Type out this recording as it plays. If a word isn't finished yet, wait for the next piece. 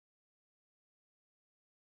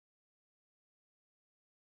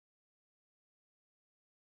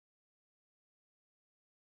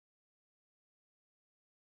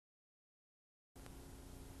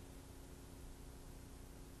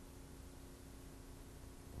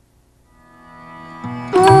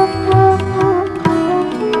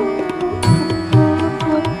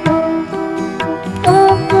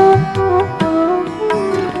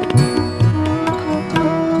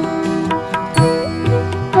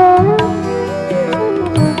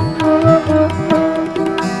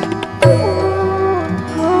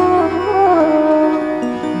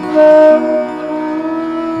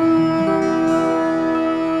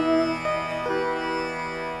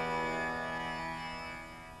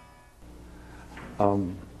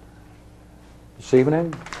This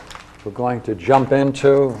evening, we're going to jump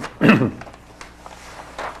into the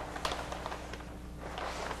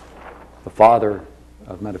father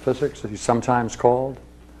of metaphysics, he's sometimes called,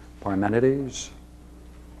 Parmenides.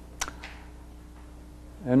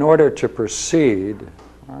 In order to proceed,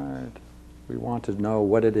 all right, we want to know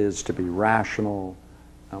what it is to be rational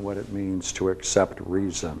and what it means to accept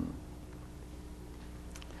reason.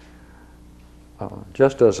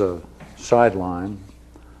 Just as a sideline,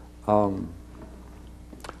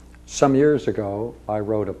 some years ago I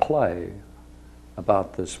wrote a play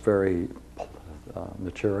about this very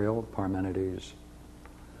material, Parmenides,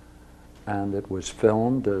 and it was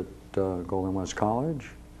filmed at Golden West College,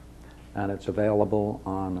 and it's available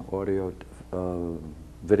on audio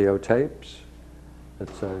videotapes.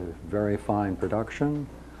 It's a very fine production.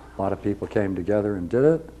 A lot of people came together and did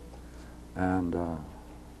it, and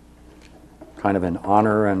kind of in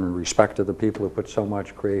honor and respect of the people who put so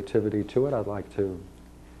much creativity to it, I'd like to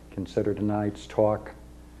consider tonight's talk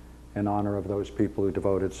in honor of those people who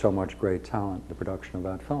devoted so much great talent to the production of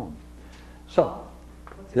that film. So,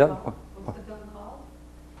 What's yeah. the film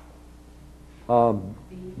called?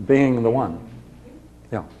 Being the One.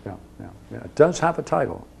 Yeah. It does have a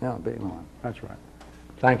title. Yeah, Being the One. That's right.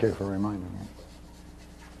 Thank you for reminding me.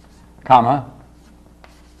 Comma.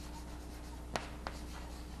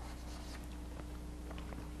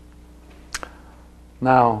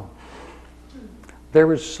 Now,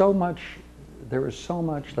 there is so much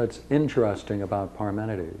that's interesting about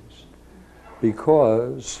Parmenides,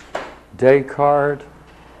 because Descartes,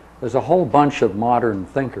 there's a whole bunch of modern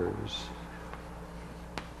thinkers.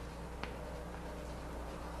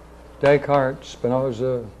 Descartes,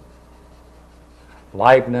 Spinoza,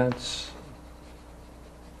 Leibniz,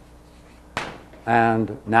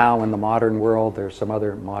 and now in the modern world there's some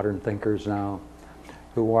other modern thinkers now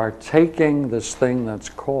who are taking this thing that's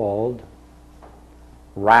called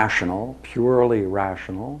rational, purely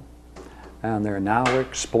rational, and they're now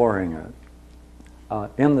exploring it.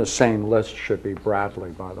 In the same list should be Bradley,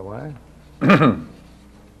 by the way.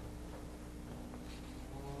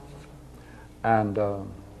 And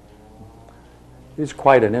he's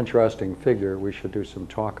quite an interesting figure. We should do some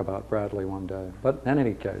talk about Bradley one day. But in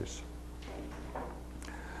any case,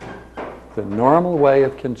 the normal way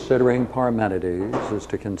of considering Parmenides is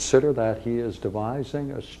to consider that he is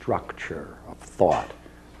devising a structure of thought,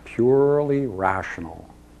 purely rational.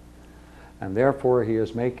 And therefore he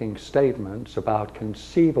is making statements about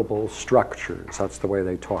conceivable structures. That's the way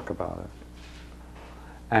they talk about it.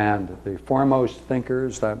 And the foremost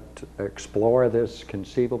thinkers that explore this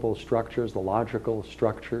conceivable structures, the logical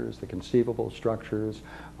structures, the conceivable structures,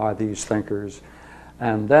 are these thinkers.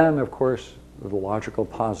 And then, of course, the logical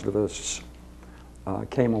positivists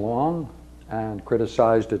came along and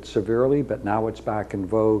criticized it severely, but now it's back in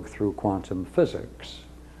vogue through quantum physics.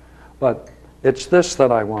 But it's this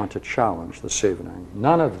that I want to challenge this evening.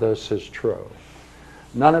 None of this is true.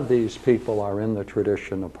 None of these people are in the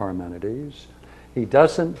tradition of Parmenides. He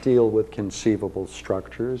doesn't deal with conceivable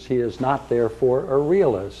structures. He is not, therefore, a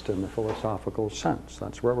realist in the philosophical sense.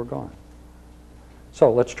 That's where we're going.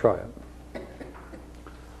 So let's try it.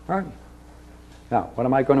 All right. Now, what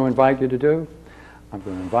am I going to invite you to do? I'm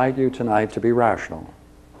going to invite you tonight to be rational.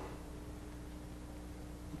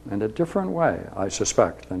 In a different way, I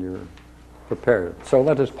suspect, than you're prepared. So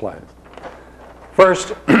let us play. First,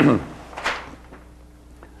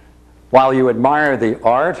 while you admire the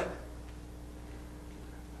art,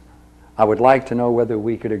 I would like to know whether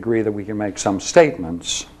we could agree that we can make some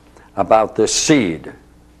statements about this seed.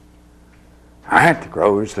 All right, it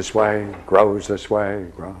grows this way, grows this way,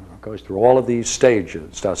 goes through all of these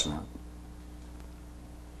stages, doesn't it?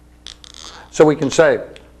 So we can say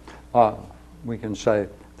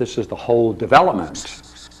this is the whole development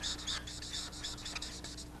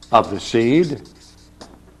of the seed.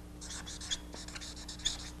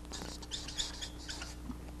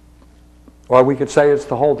 Or we could say it's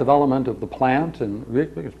the whole development of the plant, and we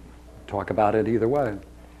could talk about it either way.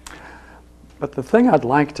 But the thing I'd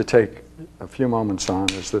like to take a few moments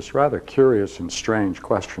on is this rather curious and strange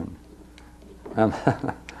question. And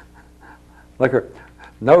look,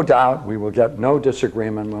 no doubt we will get no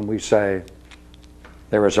disagreement when we say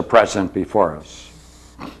there is a present before us.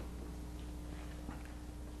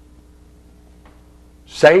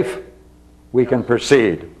 Safe, we can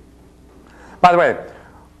proceed. By the way,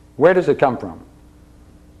 where does it come from?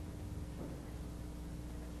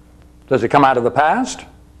 Does it come out of the past,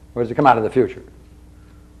 or does it come out of the future?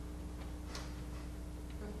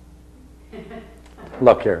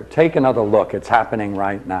 Look here, take another look. It's happening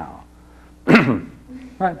right now.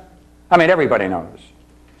 Right? I mean, everybody knows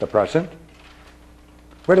the present.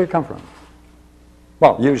 Where did it come from?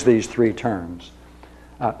 Well, use these three terms.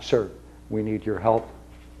 Sir, we need your help.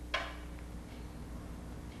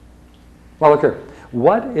 Well, look here.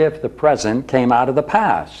 What if the present came out of the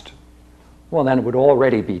past? Well, then it would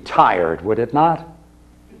already be tired, would it not?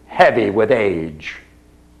 Heavy with age.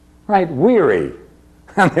 Right? Weary.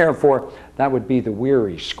 And therefore, that would be the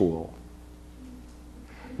weary school.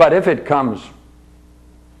 But if it comes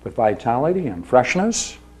with vitality and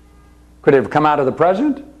freshness, could it have come out of the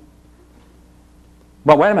present?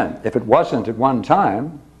 Well, wait a minute. If it wasn't at one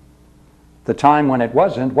time, the time when it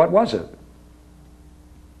wasn't, what was it?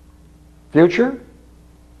 Future?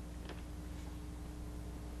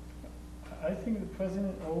 I think the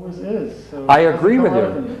present always is. So I agree with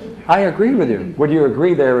you. I agree with you. Would you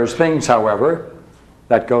agree there is things, however,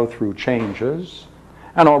 that go through changes?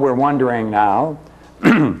 And all we're wondering now,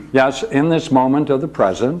 yes, in this moment of the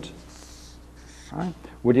present, right,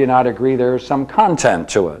 would you not agree there is some content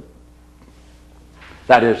to it?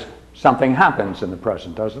 That is, something happens in the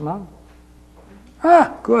present, does it not?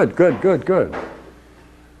 Ah, good, good, good, good.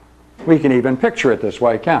 We can even picture it this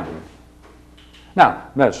way, can't we? Now,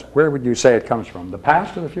 Miss, where would you say it comes from? The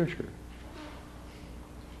past or the future?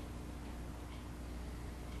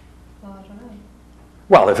 Well, I don't know.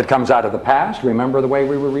 Well, if it comes out of the past, remember the way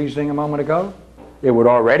we were reasoning a moment ago? It would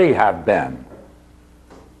already have been.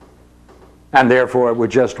 And therefore, it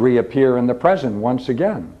would just reappear in the present once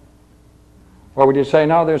again. Or would you say,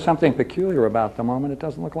 no, there's something peculiar about the moment. It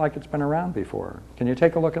doesn't look like it's been around before. Can you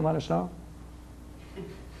take a look and let us know?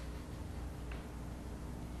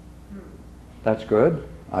 That's good.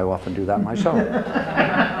 I often do that myself.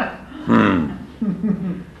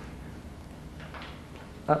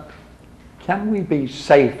 Can we be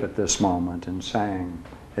safe at this moment in saying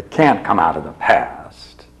it can't come out of the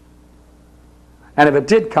past? And if it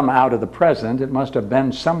did come out of the present, it must have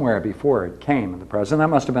been somewhere before it came in the present. That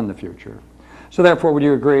must have been the future. So therefore, would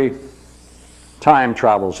you agree, time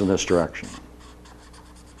travels in this direction?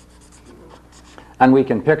 And we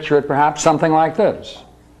can picture it perhaps something like this.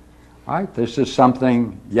 Right? This is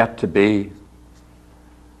something yet to be.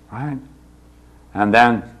 Right? And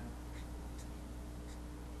then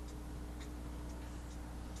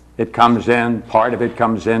it comes in, part of it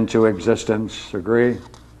comes into existence, agree?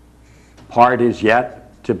 Part is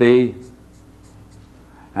yet to be.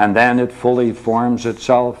 And then it fully forms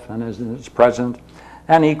itself and is in its present.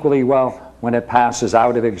 And equally well, when it passes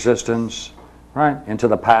out of existence, right, into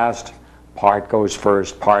the past, part goes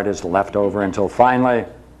first, part is left over until finally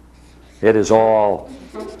it is all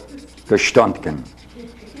gestunken.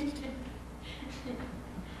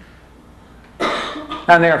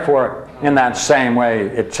 And therefore, in that same way,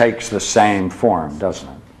 it takes the same form, doesn't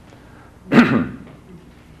it?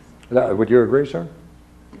 Would you agree, sir?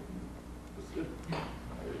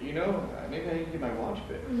 You know, maybe I need to get my watch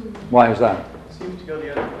fixed. Why is that? It seems to go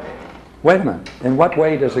the other way. Wait a minute. In what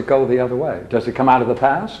way does it go the other way? Does it come out of the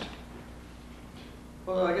past?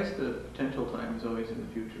 Well, I guess the potential time is always in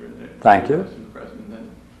the future, and then Thank you. in the present, and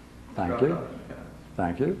then Thank drop you. it off in the past.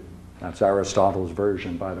 Thank you. That's Aristotle's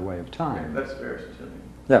version, by the way, of Yeah, time. that's Aristotelian.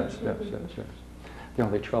 Yes, yes, yes, yes. The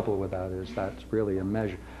only trouble with that is that's really a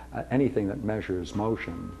measure. Anything that measures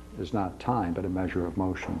motion is not time, but a measure of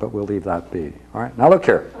motion. But we'll leave that be. All right. Now look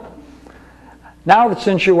here. Now that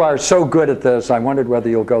since you are so good at this, I wondered whether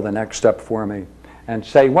you'll go the next step for me and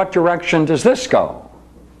say, what direction does this go?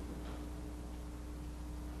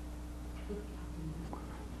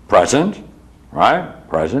 Present, right?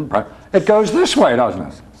 Present. It goes this way, doesn't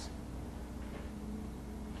it?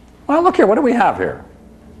 Well, look here. What do we have here?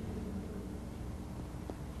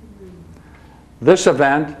 This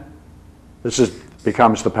event,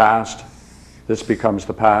 becomes the past. This becomes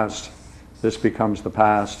the past. This becomes the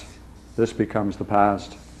past. This becomes the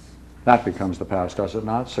past. That becomes the past, does it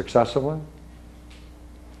not, successively?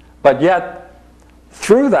 But yet,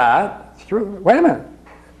 through that, wait a minute.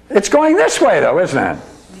 It's going this way, though, isn't it?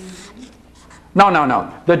 No, no,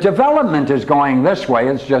 no. The development is going this way.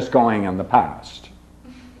 It's just going in the past.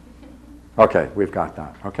 Okay, we've got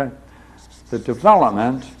that, okay? The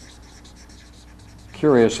development,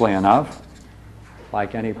 curiously enough,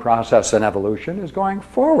 like any process in evolution, is going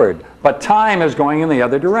forward. But time is going in the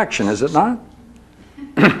other direction, is it not?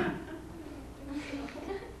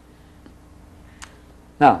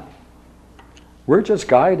 Now, we're just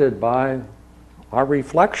guided by our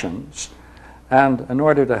reflections. And in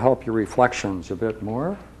order to help your reflections a bit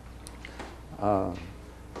more,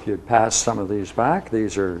 if you'd pass some of these back,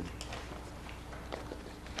 these are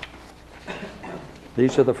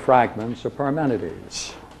the fragments of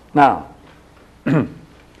Parmenides. Now,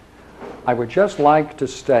 I would just like to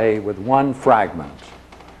stay with one fragment.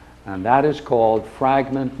 And that is called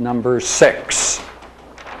fragment number 6. All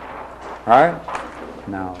right?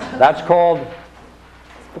 Now, that's called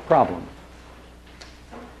the problem.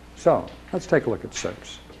 So, let's take a look at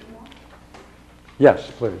 6.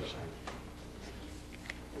 Yes, please.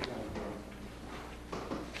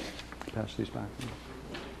 Pass these back.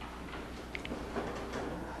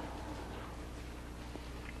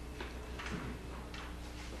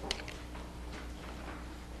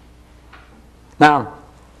 Now,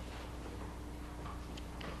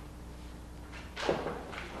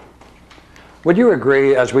 would you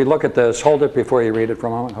agree, as we look at this, hold it before you read it for a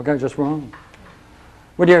moment, okay, just for a moment.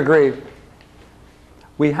 Would you agree,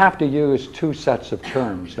 we have to use 2 sets of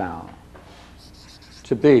terms now,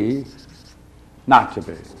 to be, not to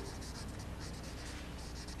be.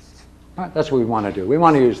 All right, that's what we want to do. We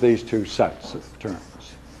want to use these 2 sets of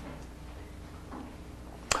terms.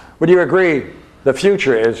 Would you agree the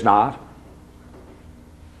future is not?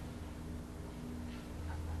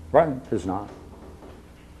 Right? Is not.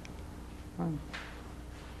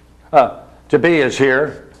 To be is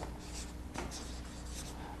here.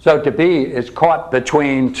 So to be is caught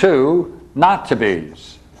between 2 not to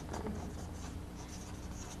be's.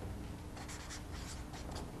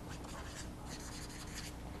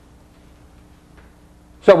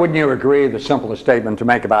 So wouldn't you agree the simplest statement to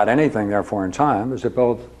make about anything, therefore, in time is that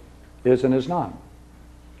both is and is not?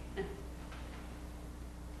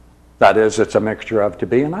 That is, it's a mixture of to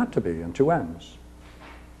be and not to be in 2 ends.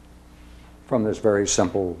 From this very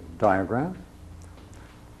simple diagram,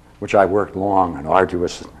 which I worked long and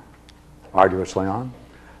arduously on.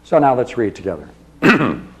 So now let's read together.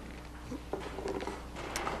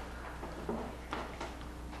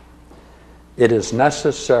 It is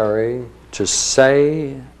necessary to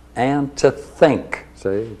say and to think,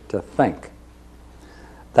 see, to think,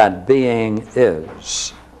 that being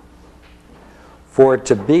is. For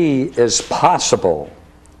to be is possible,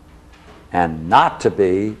 and not to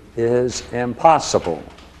be is impossible.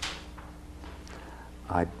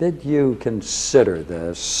 I bid you consider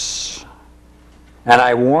this, and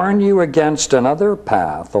I warn you against another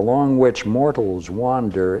path along which mortals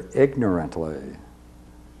wander ignorantly,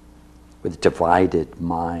 with divided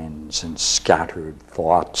minds and scattered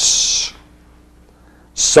thoughts,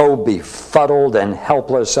 so befuddled and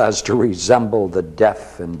helpless as to resemble the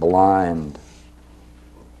deaf and blind.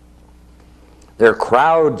 There are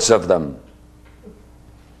crowds of them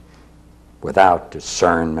without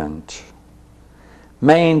discernment,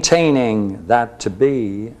 maintaining that to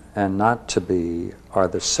be and not to be are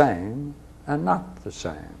the same and not the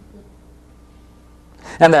same,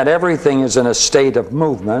 and that everything is in a state of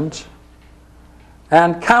movement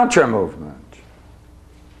and counter-movement.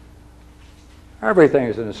 Everything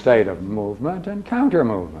is in a state of movement and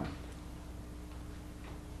counter-movement.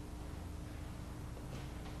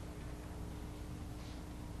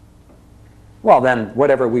 Well, then,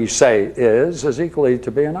 whatever we say is equally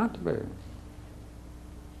to be and not to be.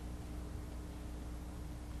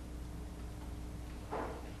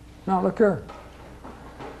 Now, look here.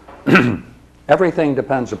 Everything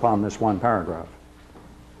depends upon this one paragraph.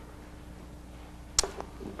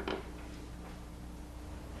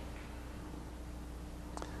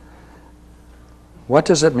 What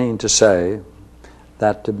does it mean to say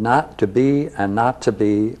that to be and not to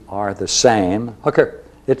be are the same? Okay.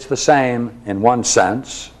 It's the same in one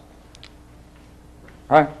sense,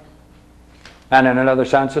 right? And in another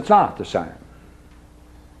sense, it's not the same.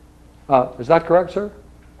 Is that correct, sir?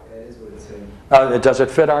 That is what it's saying. Does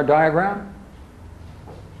it fit our diagram?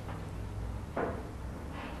 Yeah.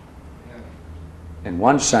 In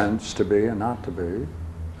one sense, to be and not to be.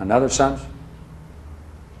 Another sense,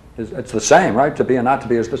 it's the same, right? To be and not to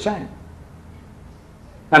be is the same.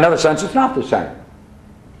 Another sense, it's not the same.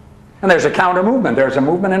 And there's a counter movement. There's a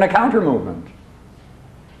movement and a counter movement.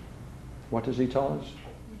 What does he tell us?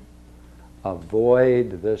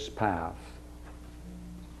 Avoid this path.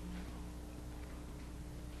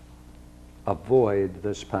 Avoid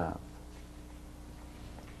this path.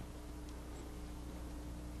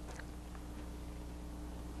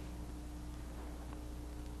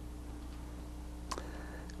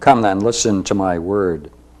 Come then, listen to my word.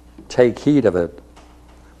 Take heed of it.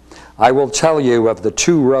 I will tell you of the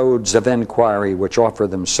 2 roads of inquiry which offer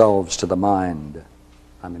themselves to the mind.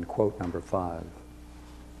 I'm in quote number 5.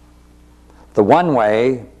 The one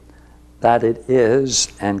way that it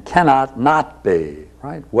is and cannot not be,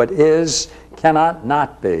 right? What is cannot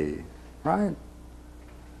not be, right?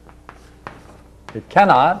 It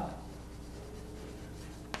cannot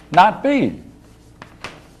not be.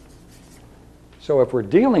 So if we're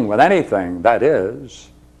dealing with anything that is,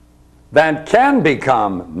 then can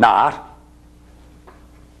become not,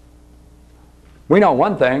 We know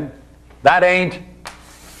one thing, that ain't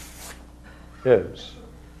is.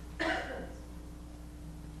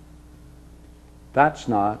 That's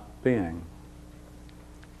not being.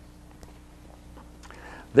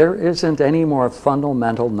 There isn't any more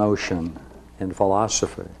fundamental notion in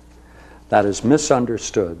philosophy that is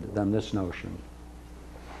misunderstood than this notion.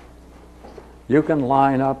 You can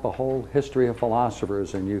line up a whole history of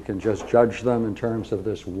philosophers and you can just judge them in terms of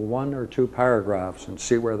this 1 or 2 paragraphs and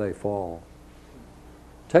see where they fall.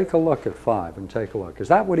 Take a look at 5 and take a look. Is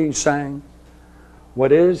that what he's saying?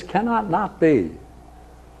 What is cannot not be.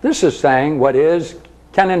 This is saying what is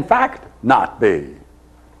can in fact not be.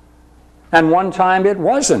 And one time it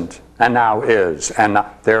wasn't, and now is. And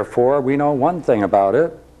therefore we know one thing about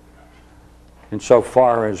it.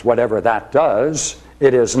 Insofar as whatever that does,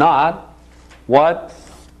 it is not what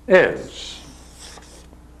is,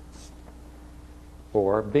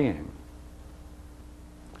 or being.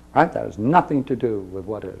 Right? That has nothing to do with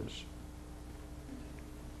what is.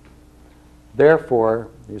 Therefore,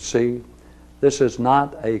 you see, this is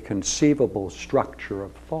not a conceivable structure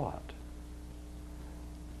of thought.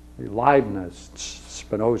 Leibniz,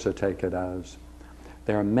 Spinoza take it as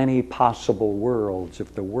there are many possible worlds.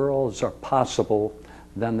 If the worlds are possible,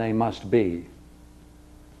 then they must be.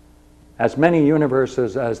 As many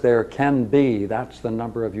universes as there can be, that's the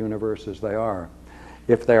number of universes they are.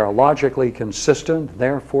 If they are logically consistent,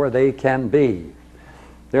 therefore they can be.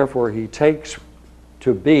 Therefore he takes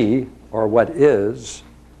to be, or what is,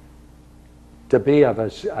 to be of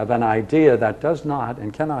an idea that does not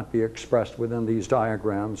and cannot be expressed within these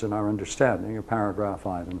diagrams in our understanding of paragraph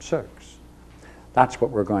 5 and 6. That's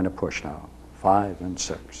what we're going to push now, 5 and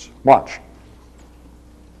 6. Watch.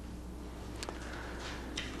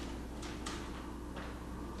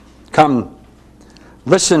 Come,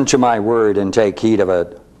 listen to my word and take heed of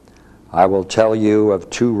it. I will tell you of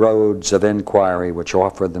 2 roads of inquiry which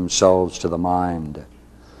offer themselves to the mind.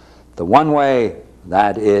 The one way,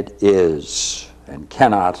 that it is and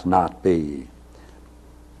cannot not be.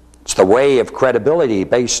 It's the way of credibility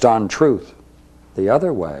based on truth. The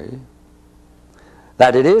other way,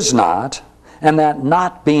 that it is not, and that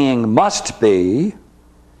not being must be,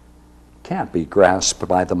 can't be grasped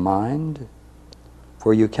by the mind,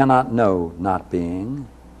 for you cannot know not being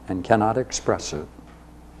and cannot express it.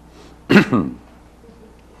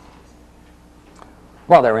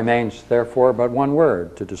 Well, there remains, therefore, but one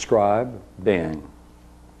word to describe being.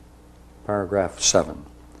 Paragraph 7.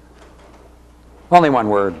 Only one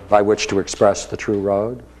word by which to express the true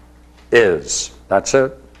road. Is. That's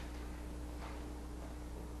it.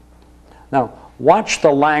 Now, watch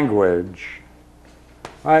the language.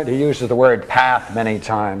 Right? He uses the word path many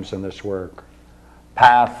times in this work.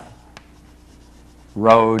 Path,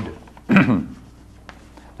 road. Now,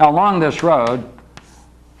 along this road,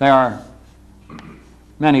 there are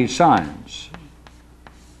many signs.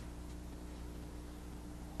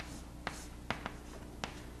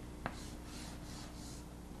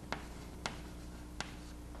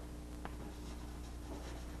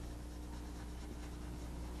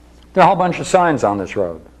 There are a whole bunch of signs on this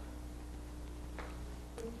road.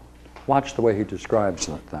 Watch the way he describes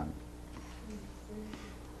it then.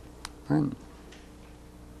 Right.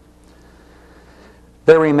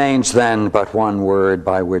 There remains then but one word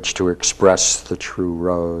by which to express the true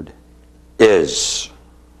road, is.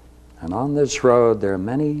 And on this road there are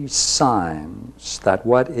many signs that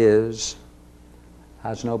what is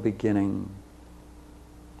has no beginning,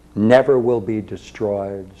 never will be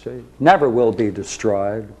destroyed. See? Never will be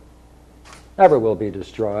destroyed. Never will be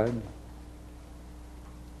destroyed.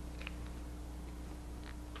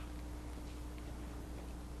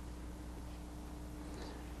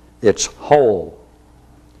 It's whole,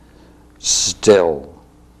 still,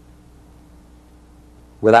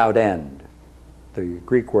 without end. The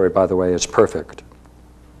Greek word, by the way, is perfect.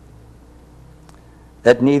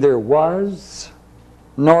 It neither was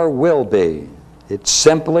nor will be. It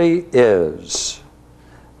simply is.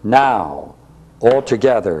 Now,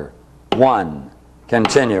 altogether, one,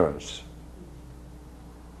 continuous.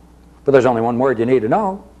 But there's only one word you need to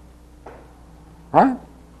know. Right?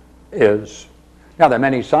 Is. Now, there are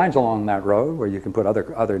many signs along that road where you can put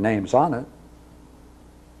other names on it.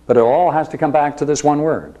 But it all has to come back to this one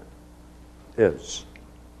word. Is.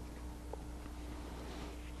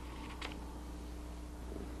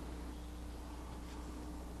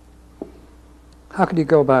 How could you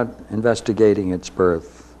go about investigating its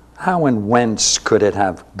birth? How and whence could it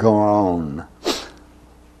have grown?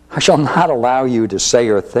 I shall not allow you to say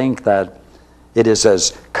or think that it is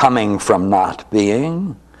as coming from not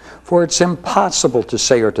being, For it's impossible to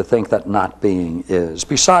say or to think that not being is.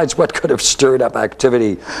 Besides, what could have stirred up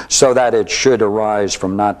activity so that it should arise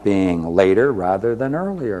from not being later rather than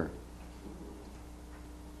earlier?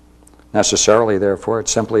 Necessarily, therefore, it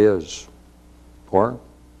simply is, or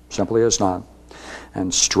simply is not.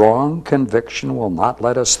 And strong conviction will not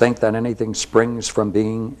let us think that anything springs from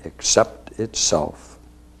being except itself.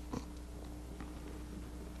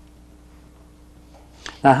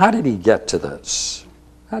 Now, how did he get to this?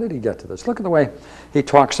 How did he get to this? Look at the way he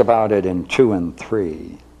talks about it in 2 and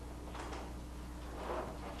 3.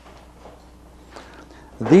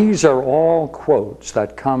 These are all quotes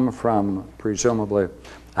that come from, presumably,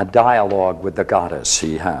 a dialogue with the goddess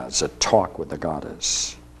he has, a talk with the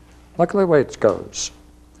goddess. Look at the way it goes.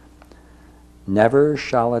 Never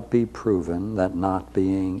shall it be proven that not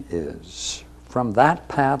being is. From that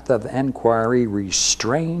path of enquiry,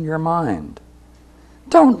 restrain your mind.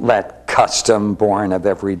 Don't let custom born of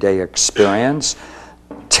everyday experience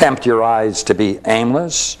tempt your eyes to be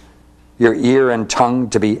aimless, your ear and tongue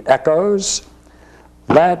to be echoes.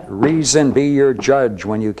 Let reason be your judge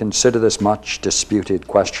when you consider this much disputed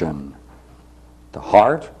question. The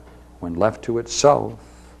heart, when left to itself,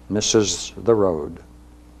 misses the road.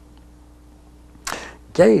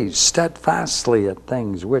 Gaze steadfastly at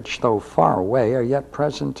things which, though far away, are yet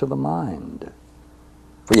present to the mind.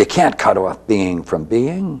 For you can't cut off being from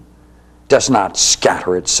being. It does not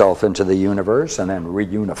scatter itself into the universe and then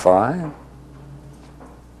reunify.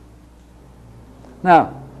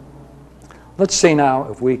 Now, let's see now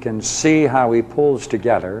if we can see how he pulls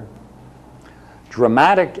together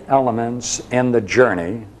dramatic elements in the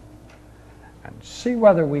journey and see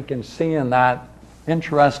whether we can see in that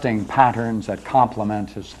interesting patterns that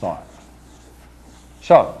complement his thought.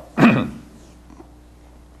 So,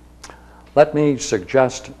 let me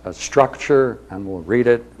suggest a structure and we'll read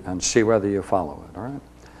it and see whether you follow it, all right?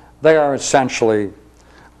 They are essentially,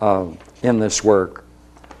 in this work,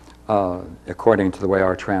 according to the way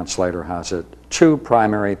our translator has it, 2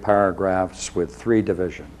 primary paragraphs with 3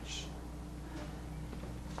 divisions.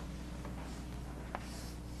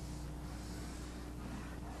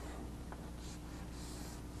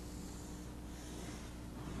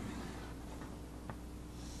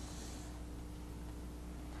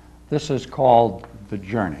 This is called the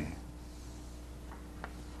journey.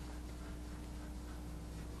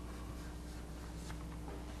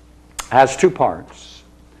 Has 2 parts.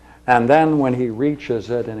 And then when he reaches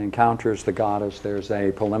it and encounters the goddess, there's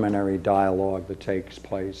a preliminary dialogue that takes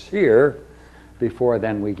place here before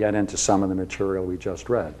then we get into some of the material we just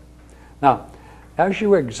read. Now, as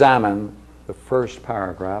you examine the first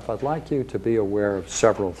paragraph, I'd like you to be aware of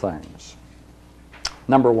several things.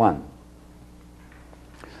 Number 1,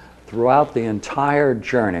 throughout the entire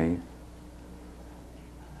journey,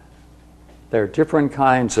 there are different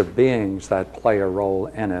kinds of beings that play a role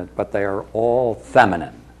in it, but they are all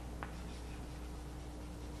feminine.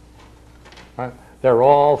 Right? They're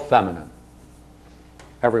all feminine,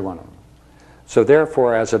 every one of them. So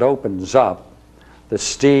therefore, as it opens up, the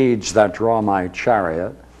steeds that draw my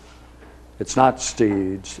chariot, it's not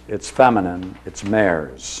steeds, it's feminine, it's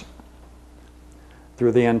mares.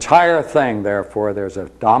 Through the entire thing, therefore, there's a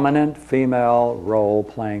dominant female role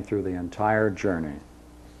playing through the entire journey.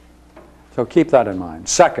 So keep that in mind.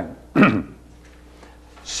 Second,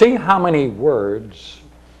 see how many words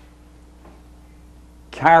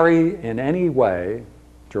carry in any way,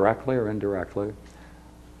 directly or indirectly,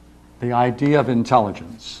 the idea of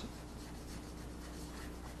intelligence.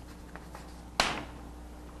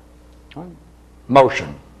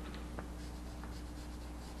 Motion.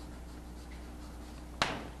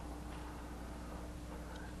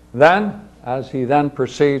 Then, as he then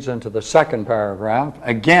proceeds into the second paragraph,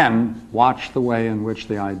 again, watch the way in which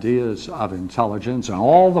the ideas of intelligence and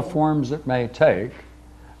all the forms it may take,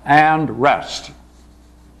 and rest.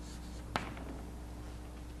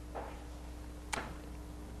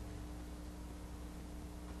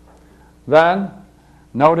 Then,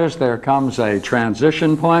 notice there comes a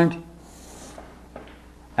transition point,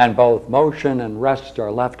 and both motion and rest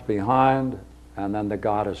are left behind, and then the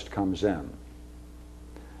goddess comes in.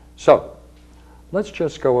 So, let's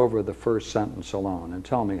just go over the first sentence alone and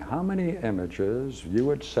tell me how many images you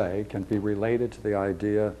would say can be related to the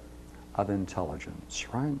idea of intelligence,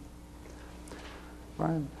 right?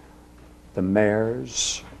 Right? The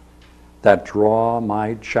mares that draw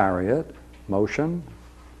my chariot, motion.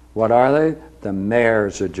 What are they? The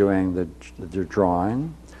mares are doing the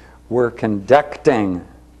drawing. We're conducting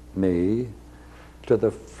me to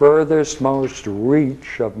the furthest most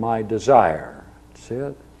reach of my desire. See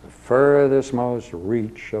it? Furthest most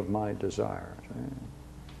reach of my desire.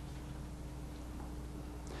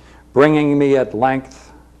 bringing me at length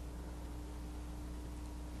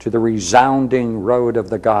to the resounding road of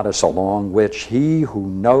the goddess, along which he who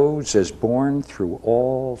knows is borne through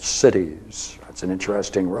all cities. That's an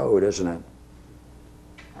interesting road, isn't it?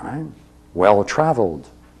 Right? Well traveled.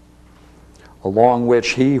 Along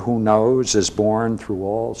which he who knows is borne through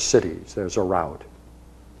all cities. There's a route.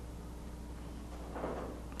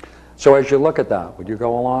 So as you look at that, would you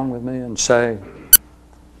go along with me and say,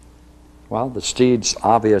 well, the steeds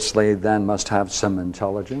obviously then must have some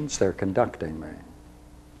intelligence. They're conducting me.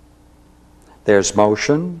 There's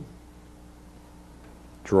motion,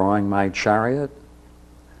 drawing my chariot,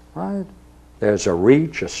 right? There's a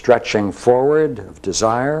reach, a stretching forward of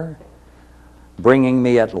desire, bringing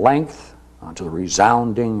me at length onto the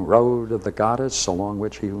resounding road of the goddess, along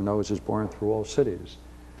which he who knows is born through all cities.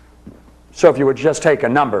 So if you would just take a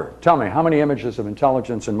number, tell me, how many images of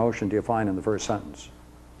intelligence and motion do you find in the first sentence?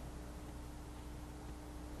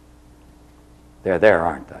 They're there,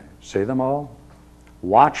 aren't they? See them all?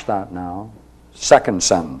 Watch that now. Second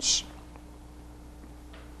sentence.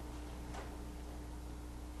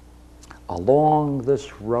 Along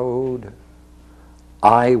this road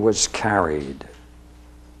I was carried.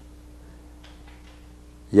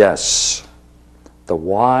 Yes, the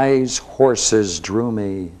wise horses drew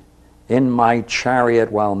me in my chariot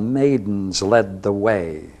while maidens led the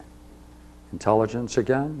way. Intelligence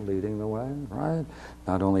again, leading the way, right?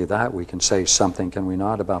 Not only that, we can say something, can we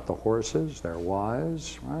not, about the horses? They're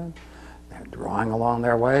wise, right? They're drawing along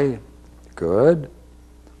their way. Good.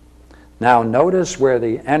 Now notice where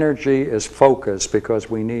the energy is focused, because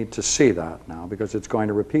we need to see that now, because it's going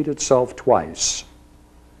to repeat itself twice.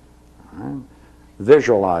 Right?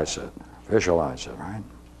 Visualize it, right?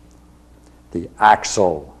 The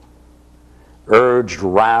axle, urged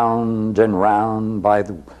round and round by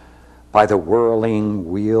the whirling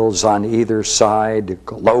wheels on either side,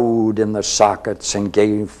 glowed in the sockets and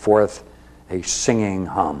gave forth a singing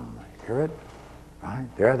hum. Hear it? Right?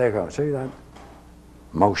 There they go. See that?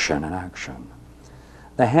 Motion and action.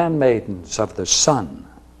 The handmaidens of the sun,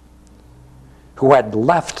 who had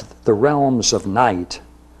left the realms of night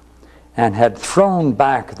and had thrown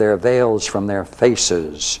back their veils from their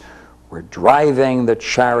faces, were driving the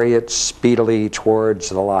chariot speedily towards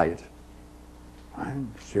the light. Right?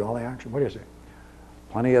 See all the action? What do you see?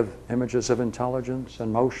 Plenty of images of intelligence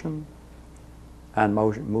and motion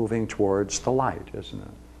moving towards the light, isn't it?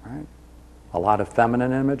 Right? A lot of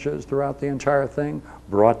feminine images throughout the entire thing,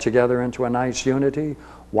 brought together into a nice unity.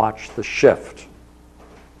 Watch the shift.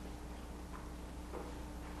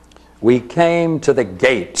 We came to the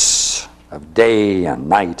gates of day and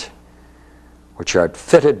night, which are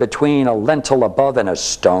fitted between a lintel above and a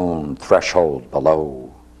stone threshold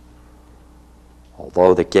below.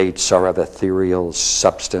 Although the gates are of ethereal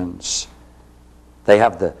substance, they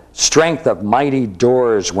have the strength of mighty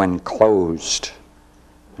doors when closed,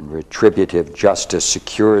 and retributive justice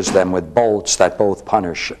secures them with bolts that both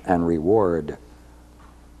punish and reward.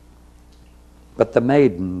 But the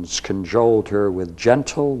maidens cajoled her with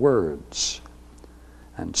gentle words,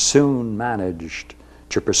 and soon managed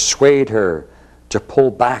to persuade her to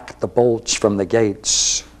pull back the bolts from the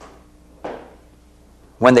gates.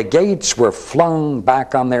 When the gates were flung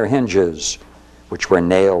back on their hinges, which were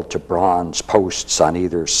nailed to bronze posts on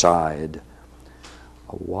either side,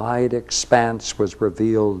 a wide expanse was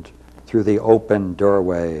revealed through the open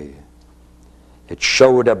doorway. It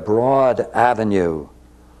showed a broad avenue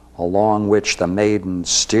along which the maiden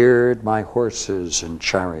steered my horses and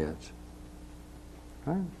chariot.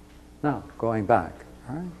 Right? Now, going back.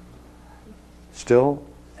 Right? Still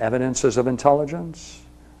evidences of intelligence.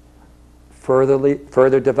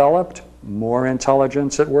 Further developed, more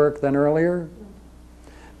intelligence at work than earlier.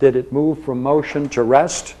 Did it move from motion to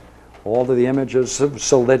rest? All of the images of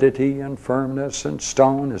solidity and firmness and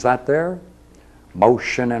stone, is that there?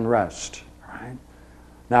 Motion and rest. Right?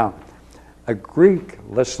 Now, a Greek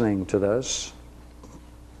listening to this,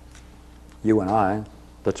 you and I,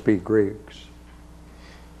 let's be Greeks.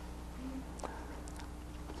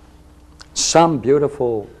 Some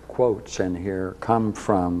beautiful quotes in here come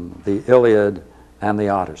from the Iliad and the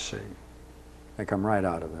Odyssey. They come right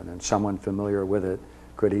out of it, and someone familiar with it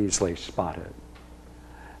could easily spot it.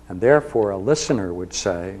 And therefore, a listener would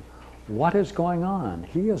say, what is going on?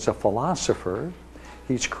 He is a philosopher.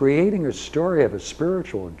 He's creating a story of a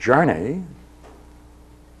spiritual journey.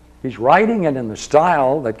 He's writing it in the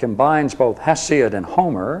style that combines both Hesiod and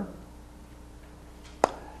Homer.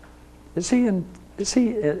 Is he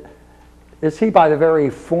by the very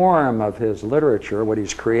form of his literature, what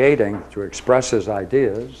he's creating to express his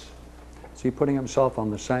ideas, is he putting himself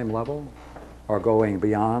on the same level or going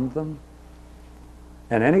beyond them?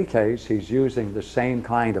 In any case, he's using the same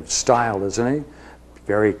kind of style, isn't he?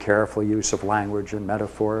 Very careful use of language and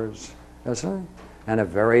metaphors, isn't he? In a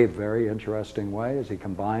very, very interesting way as he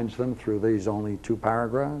combines them through these only 2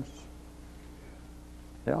 paragraphs.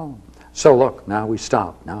 Yeah. So look, now we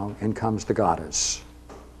stop. Now in comes the goddess.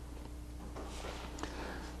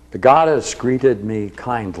 The goddess greeted me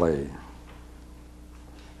kindly,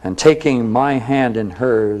 and taking my hand in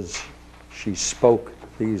hers, she spoke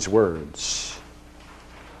these words.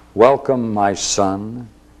 Welcome, my son,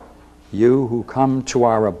 you who come to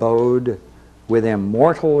our abode with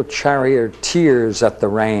immortal charioteers at the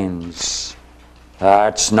reins.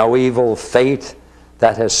 It's no evil fate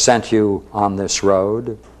that has sent you on this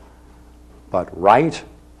road, but right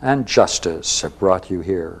and justice have brought you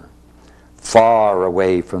here, far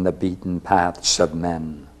away from the beaten paths of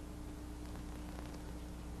men.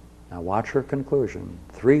 Now watch her conclusion.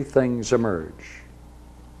 3 things emerge.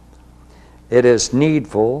 It is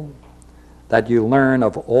needful that you learn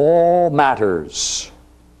of all matters,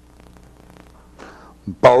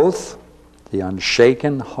 both the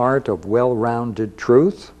unshaken heart of well-rounded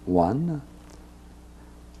truth, 1,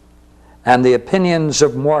 and the opinions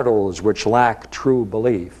of mortals which lack true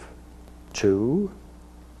belief, 2.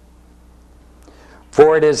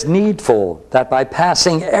 For it is needful that by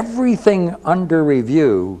passing everything under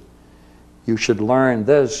review, you should learn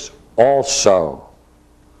this also,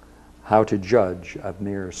 how to judge of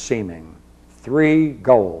mere seeming. 3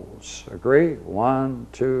 goals. Agree? 1,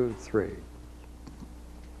 2, 3.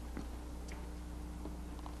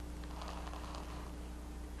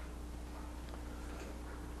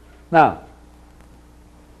 Now,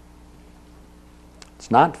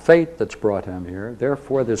 it's not fate that's brought him here.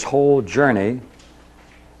 Therefore, this whole journey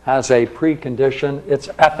has a precondition. It's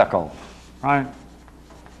ethical, right?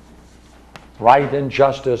 Right and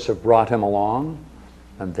justice have brought him along,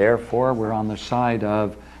 and therefore we're on the side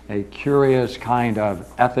of a curious kind of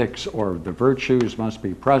ethics, or the virtues must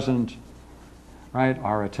be present, right?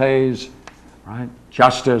 Arites, right?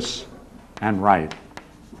 Justice and right.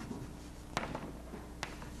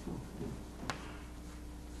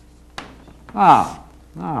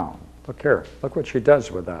 Now, look here. Look what she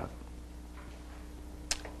does with that.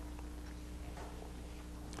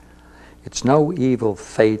 It's no evil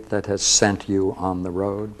fate that has sent you on the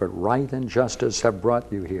road, but right and justice have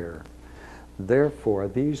brought you here. Therefore,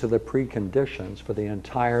 these are the preconditions for the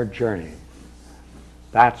entire journey.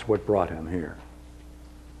 That's what brought him here.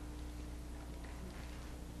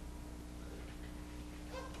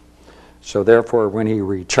 So therefore, when he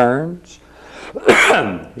returns,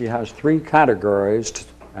 he has 3 categories,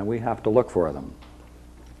 and we have to look for them.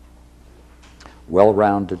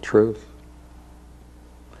 Well-rounded truth,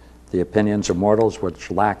 the opinions of mortals which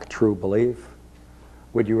lack true belief.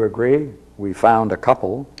 Would you agree? We found a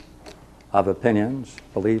couple of opinions,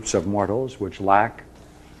 beliefs of mortals which lack.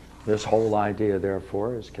 This whole idea,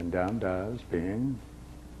 therefore, is condemned as being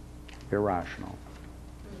irrational.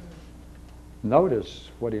 Notice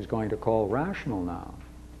what he's going to call rational now.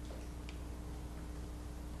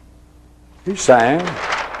 He's saying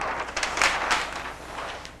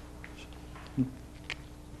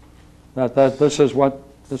that this is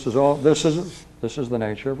the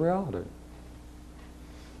nature of reality.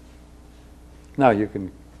 Now you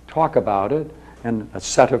can talk about it in a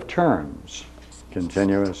set of terms: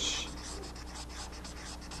 continuous,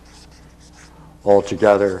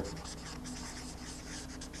 altogether,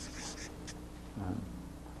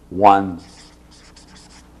 one.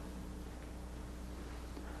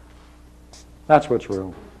 That's what's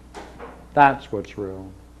real. That's what's real.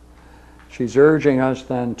 She's urging us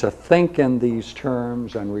then to think in these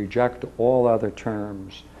terms and reject all other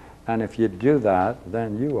terms. And if you do that,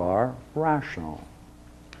 then you are rational.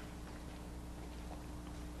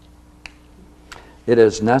 It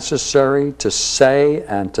is necessary to say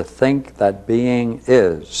and to think that being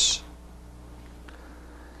is.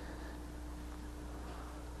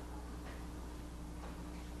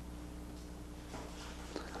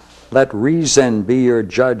 Let reason be your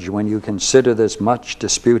judge when you consider this much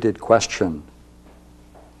disputed question.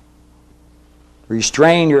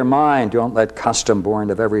 Restrain your mind. Don't let custom born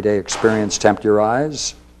of everyday experience tempt your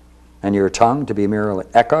eyes and your tongue to be merely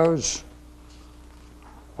echoes.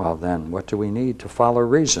 Well then, what do we need to follow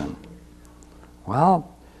reason?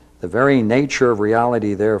 Well, the very nature of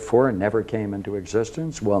reality, therefore, never came into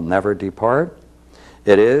existence, will never depart.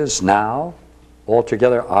 It is now.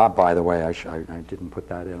 Altogether, by the way, I didn't put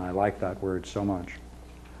that in. I like that word so much.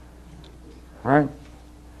 All right?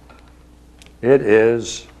 It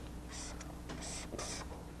is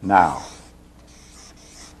now.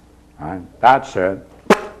 All right? That's it.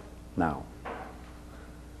 Now.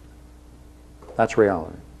 That's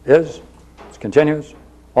reality. Is, it's continuous,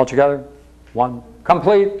 altogether, one,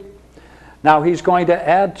 complete. Now he's going to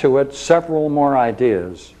add to it several more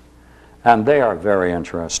ideas, and they are very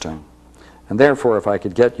interesting. And therefore, if I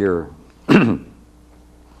could get your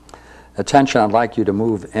attention, I'd like you to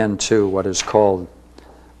move into what is called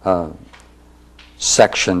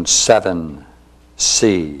section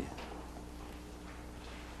 7C.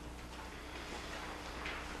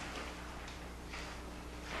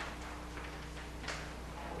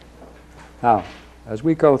 Now, as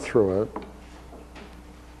we go through it,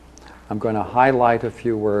 I'm going to highlight a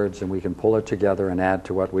few words and we can pull it together and add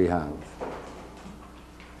to what we have.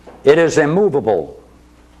 It is immovable,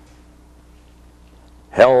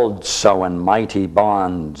 held so in mighty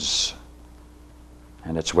bonds,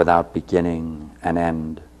 and it's without beginning and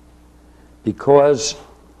end, because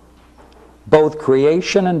both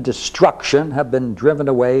creation and destruction have been driven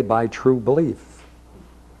away by true belief,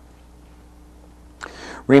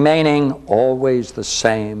 remaining always the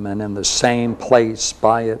same and in the same place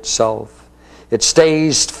by itself. It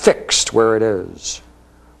stays fixed where it is,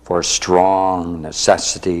 for strong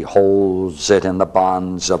necessity holds it in the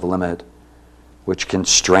bonds of limit, which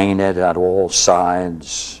constrain it at all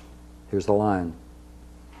sides. Here's the line.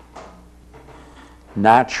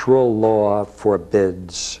 Natural law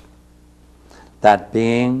forbids that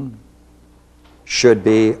being should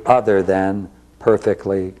be other than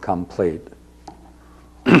perfectly complete.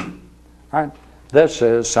 All right? This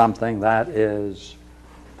is something that is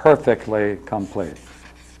perfectly complete.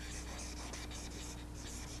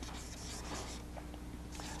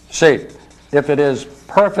 See, if it is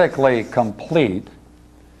perfectly complete,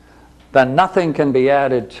 then nothing can be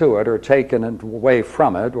added to it or taken away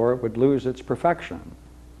from it, or it would lose its perfection.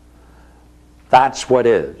 That's what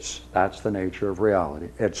is. That's the nature of reality.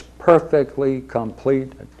 It's perfectly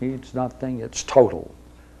complete. It needs nothing. It's total.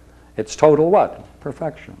 It's total what?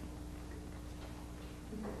 Perfection.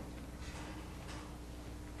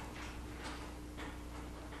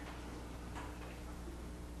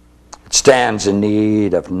 It stands in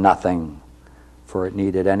need of nothing, for it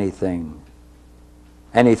needed anything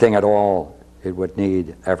at all, it would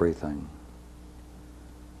need everything.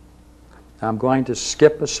 Now I'm going to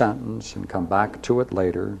skip a sentence and come back to it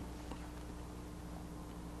later.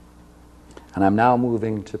 And I'm now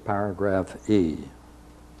moving to paragraph E.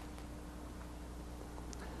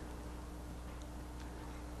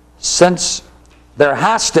 Since there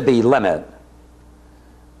has to be limit,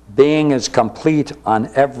 being is complete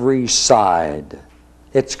on every side.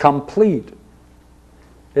 It's complete.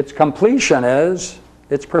 Its completion is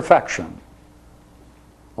its perfection.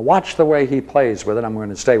 Watch the way he plays with it. I'm going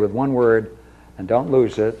to stay with one word and don't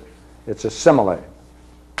lose it. It's a simile.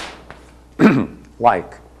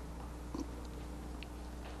 Like.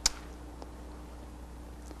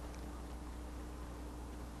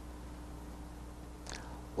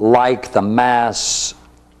 Like the mass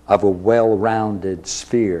of a well-rounded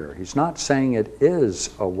sphere. He's not saying it is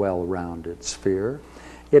a well-rounded sphere.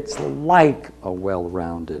 It's like a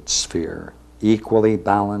well-rounded sphere, equally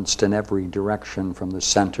balanced in every direction from the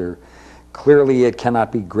center. Clearly it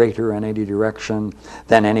cannot be greater in any direction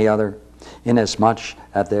than any other, inasmuch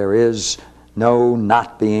as there is no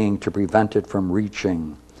not being to prevent it from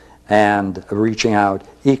reaching and reaching out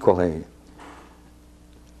equally.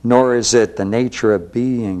 Nor is it the nature of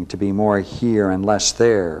being to be more here and less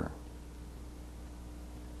there.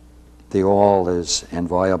 The all is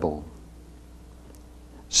inviolable,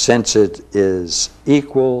 since it is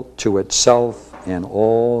equal to itself in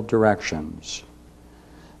all directions.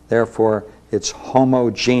 Therefore, it's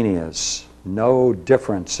homogeneous, no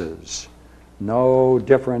differences in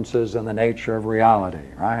the nature of reality,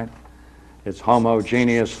 right? It's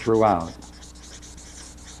homogeneous throughout.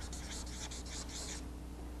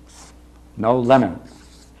 No limit.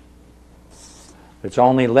 Its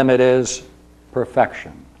only limit is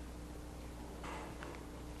perfection.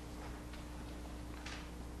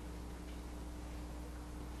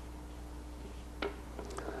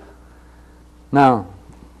 Now,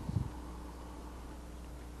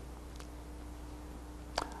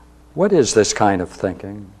 what is this kind of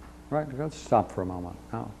thinking? Right, let's stop for a moment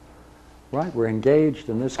now. Right, we're engaged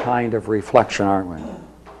in this kind of reflection, aren't we?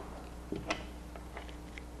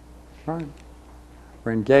 Right.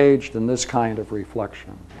 We're engaged in this kind of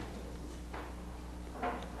reflection.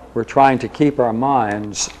 We're trying to keep our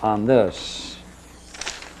minds on this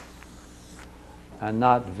and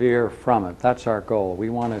not veer from it. That's our goal. We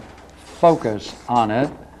want to focus on it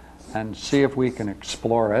and see if we can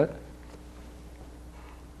explore it.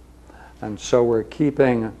 And so we're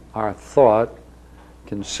keeping our thought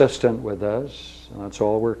consistent with this. And that's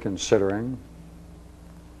all we're considering.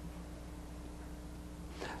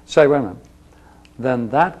 say, wait a minute, then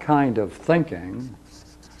that kind of thinking,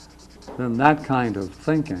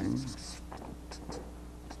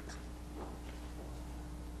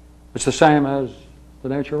 it's the same as the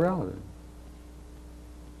nature of reality.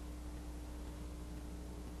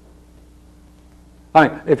 I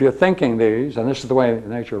mean, if you're thinking these, and this is the way the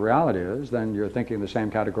nature of reality is, then you're thinking the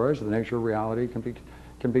same categories that the nature of reality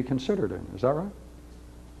can be considered in. Is that right?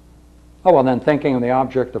 Oh, well, then thinking and the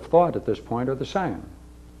object of thought at this point are the same.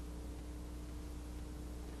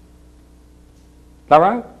 Is that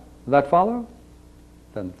right? Does that follow?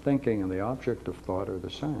 Then thinking and the object of thought are the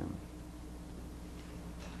same.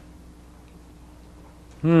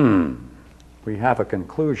 We have a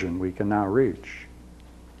conclusion we can now reach.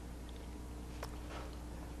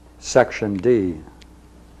 Section D.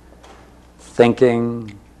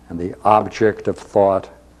 Thinking and the object of thought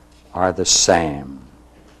are the same.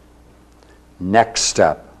 Next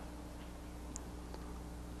step.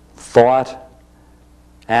 Thought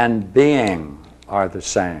and being are the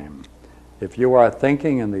same. If you are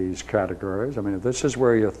thinking in these categories, I mean, if this is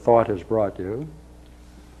where your thought has brought you,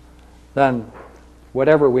 then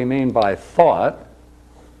whatever we mean by thought,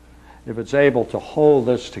 if it's able to hold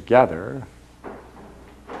this together,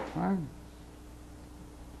 right,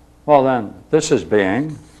 well then, this is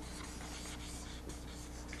being,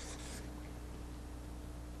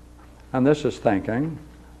 and this is thinking.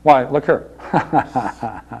 Why, look here.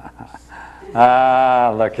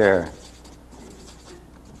 Look here.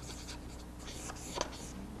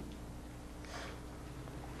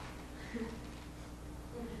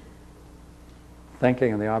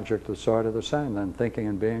 Thinking and the object of thought are the same, then thinking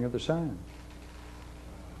and being are the same.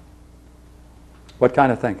 What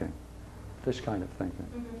kind of thinking? This kind of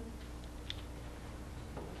thinking.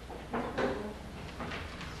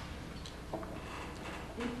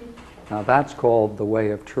 Now that's called the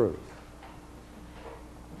way of truth.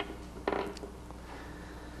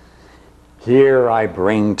 Here I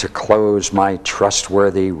bring to close my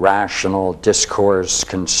trustworthy, rational discourse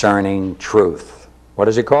concerning truth. What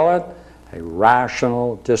does he call it? A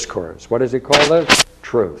rational discourse. What does he call this?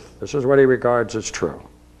 Truth. This is what he regards as true.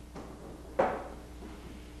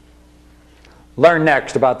 Learn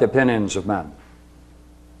next about the opinions of men.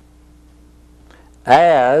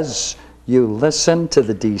 As you listen to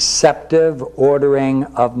the deceptive ordering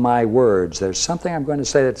of my words, there's something I'm going to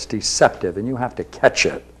say that's deceptive, and you have to catch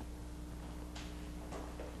it.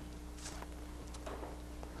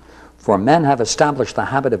 For men have established the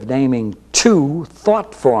habit of naming two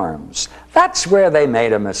thought forms. That's where they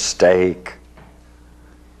made a mistake.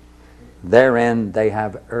 Therein they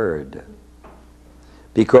have erred.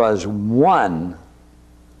 Because one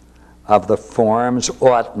of the forms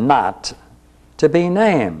ought not to be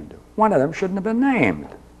named. One of them shouldn't have been named.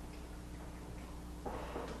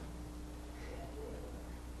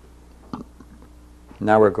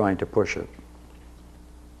 Now we're going to push it.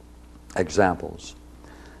 Examples.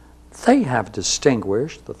 They have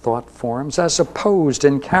distinguished the thought forms as opposed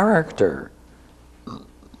in character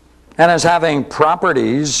and as having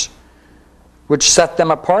properties which set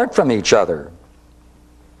them apart from each other.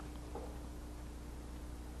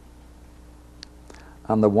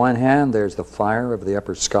 On the one hand, there's the fire of the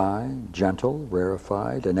upper sky, gentle,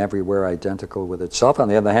 rarefied, and everywhere identical with itself. On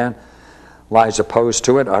the other hand, lies opposed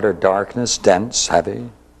to it utter darkness, dense, heavy.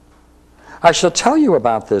 I shall tell you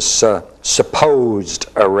about this supposed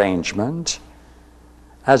arrangement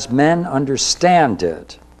as men understand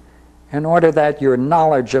it, in order that your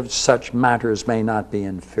knowledge of such matters may not be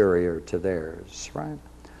inferior to theirs, right?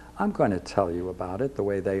 I'm going to tell you about it the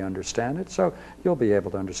way they understand it, so you'll be able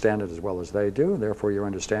to understand it as well as they do, and therefore your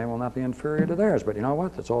understanding will not be inferior to theirs. But you know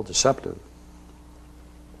what? That's all deceptive.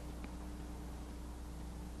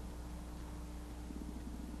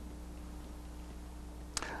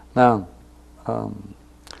 Now,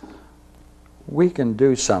 we can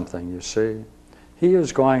do something, you see. He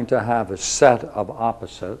is going to have a set of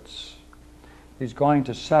opposites. He's going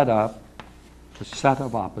to set up a set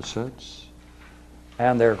of opposites,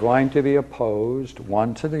 and they're going to be opposed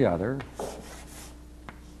one to the other.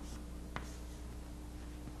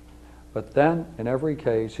 But then, in every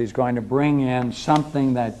case, he's going to bring in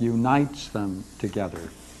something that unites them together.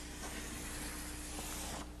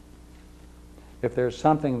 If there's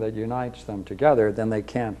something that unites them together, then they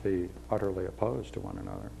can't be utterly opposed to one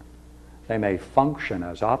another. They may function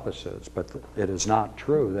as opposites, but it is not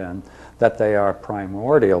true then that they are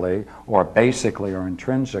primordially or basically or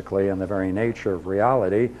intrinsically in the very nature of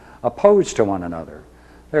reality opposed to one another.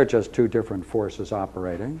 They're just two different forces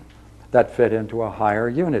operating that fit into a higher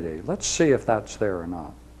unity. Let's see if that's there or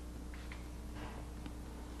not.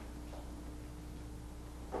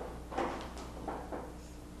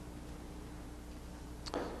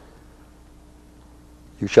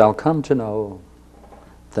 You shall come to know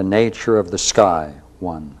the nature of the sky,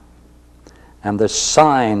 1, and the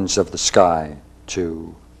signs of the sky,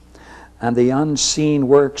 2, and the unseen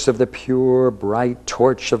works of the pure, bright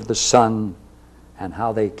torch of the sun, and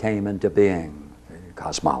how they came into being,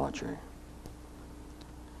 cosmology.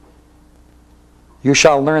 You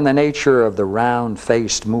shall learn the nature of the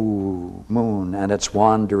round-faced moon and its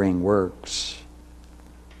wandering works.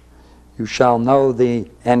 You shall know the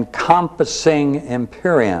encompassing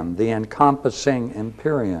empyrean,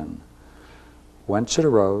 whence it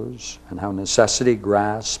arose, and how necessity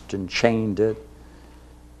grasped and chained it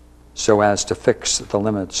so as to fix the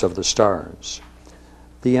limits of the stars.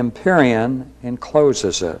 The empyrean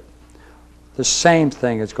encloses it. The same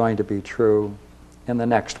thing is going to be true in the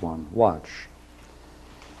next one. Watch.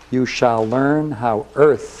 You shall learn how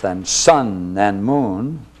earth and sun and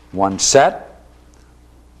moon, one set,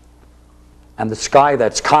 and the sky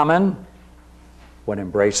that's common, what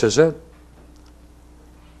embraces it,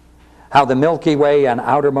 how the Milky Way and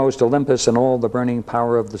outermost Olympus and all the burning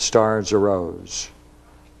power of the stars arose.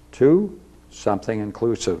 2, something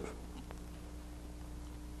inclusive.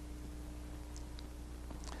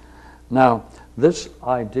 Now, this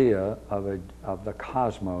idea of the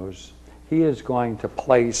cosmos, he is going to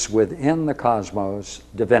place within the cosmos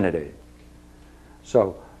divinity.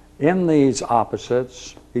 So, in these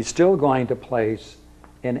opposites, he's still going to place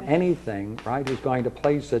in anything, right? He's going to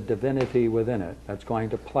place a divinity within it that's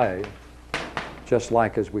going to play, just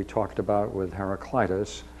like as we talked about with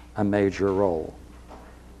Heraclitus, a major role.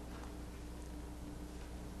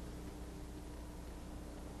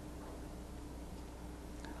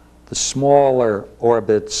 The smaller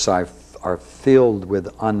orbits are filled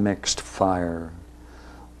with unmixed fire.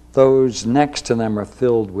 Those next to them are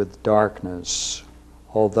filled with darkness,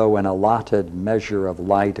 although an allotted measure of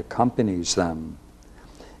light accompanies them.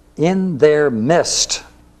 In their midst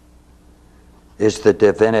is the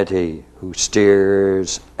divinity who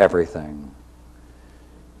steers everything.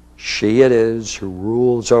 She it is who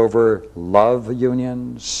rules over love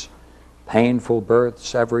unions, painful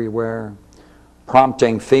births everywhere,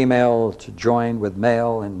 prompting female to join with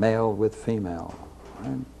male and male with female.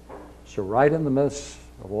 Right? So right in the midst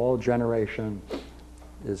of all generation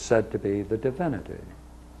is said to be the divinity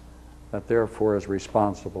that therefore is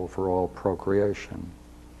responsible for all procreation,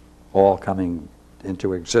 all coming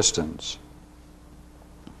into existence.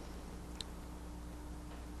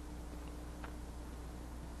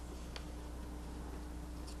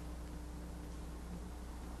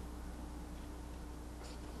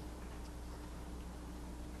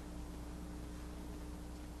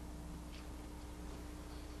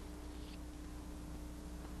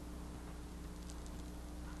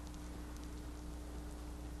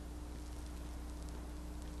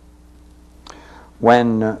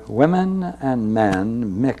 When women and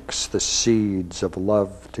men mix the seeds of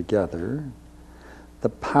love together, the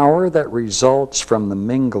power that results from the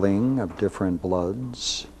mingling of different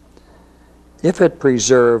bloods, if it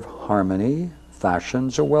preserve harmony,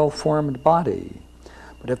 fashions a well-formed body.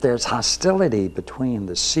 But if there's hostility between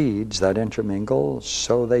the seeds that intermingle,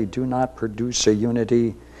 so they do not produce a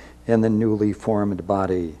unity in the newly formed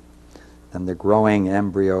body, then the growing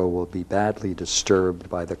embryo will be badly disturbed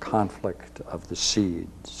by the conflict of the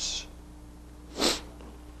seeds.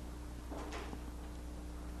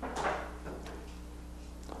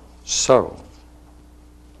 So,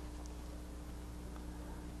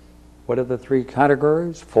 what are the 3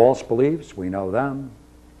 categories? False beliefs, we know them.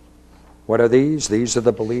 What are these? These are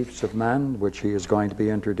the beliefs of men, which he is going to be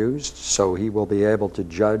introduced, so he will be able to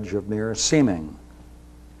judge of mere seeming.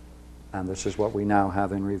 And this is what we now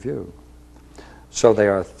have in review. So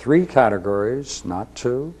there are 3 categories, not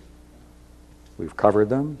 2. We've covered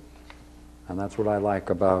them, and that's what I like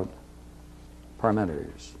about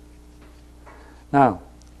Parmenides. Now,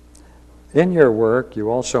 in your work, you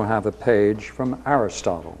also have a page from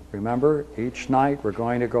Aristotle. Remember, each night we're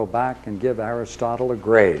going to go back and give Aristotle a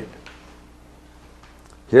grade.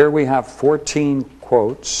 Here we have 14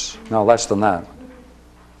 quotes, no, less than that.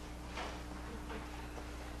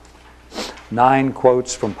 9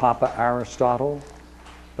 quotes from Papa Aristotle.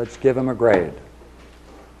 Let's give him a grade.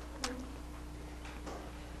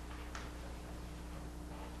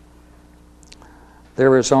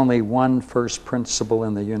 There is only one first principle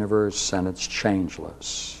in the universe, and it's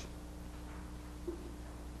changeless.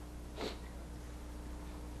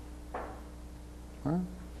 All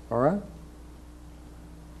right?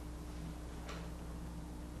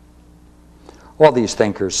 All these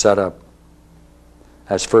thinkers set up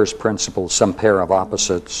as first principles some pair of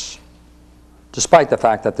opposites, despite the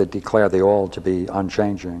fact that they declare the all to be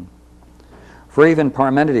unchanging. For even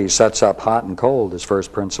Parmenides sets up hot and cold as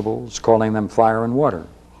first principles, calling them fire and water.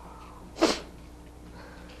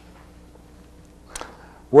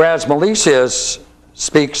 Whereas Melissus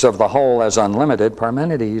speaks of the whole as unlimited,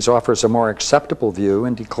 Parmenides offers a more acceptable view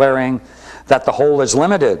in declaring that the whole is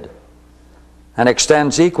limited and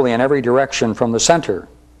extends equally in every direction from the center.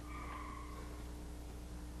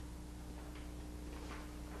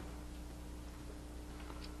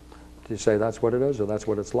 Do you say that's what it is or that's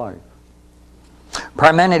what it's like?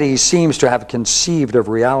 Parmenides seems to have conceived of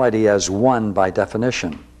reality as one by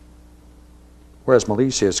definition, whereas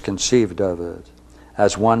Melissus conceived of it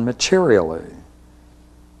as one materially.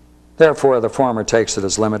 Therefore, the former takes it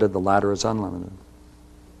as limited, the latter as unlimited.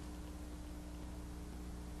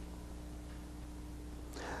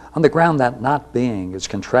 On the ground that not being is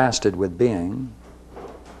contrasted with being,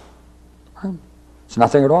 it's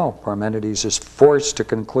nothing at all. Parmenides is forced to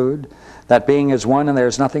conclude that being is one and there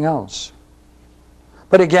is nothing else.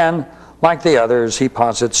 But again, like the others, he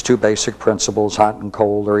posits two basic principles, hot and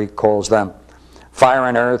cold, or he calls them fire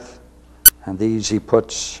and earth, and of these he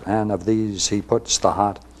puts the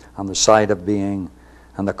hot on the side of being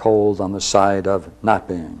and the cold on the side of not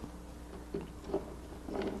being.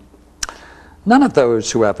 None of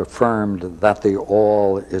those who have affirmed that the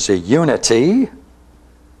all is a unity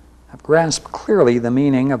have grasped clearly the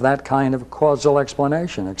meaning of that kind of causal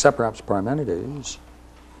explanation, except perhaps Parmenides.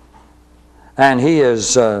 And he is,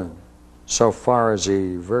 so far as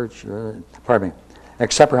he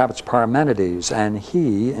except perhaps Parmenides, and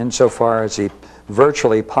he, insofar as he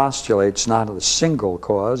virtually postulates not a single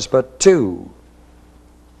cause, but two.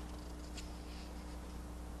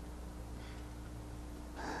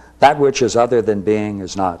 That which is other than being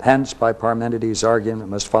is not. Hence, by Parmenides' argument, it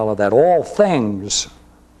must follow that all things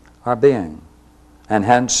are being, and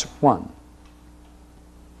hence one.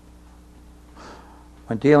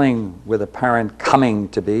 When dealing with apparent coming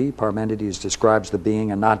to be, Parmenides describes the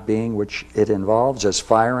being and not being which it involves as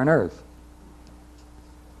fire and earth.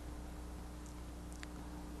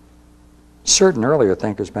 Certain earlier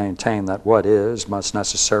thinkers maintain that what is must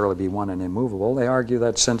necessarily be one and immovable. They argue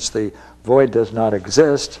that since the void does not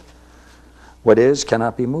exist, what is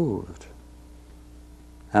cannot be moved,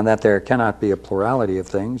 and that there cannot be a plurality of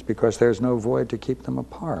things because there's no void to keep them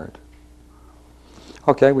apart.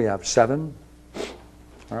 Okay, we have 7.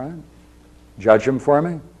 All right. Judge them for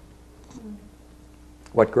me.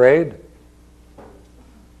 What grade?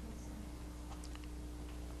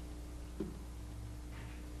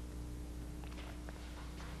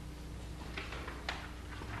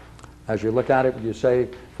 As you look at it, would you say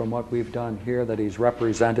from what we've done here that he's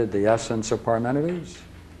represented the essence of Parmenides?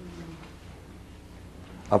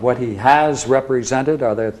 Of what he has represented,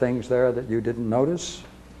 are there things there that you didn't notice?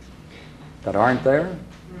 That aren't there?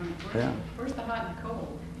 Yeah. Where's the hot and cold?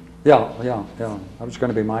 Yeah. That was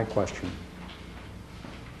going to be my question.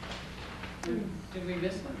 Did we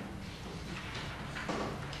miss one?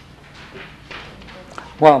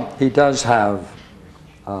 Well, he does have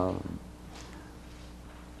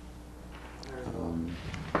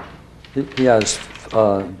he has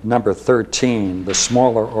number 13, the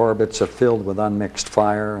smaller orbits are filled with unmixed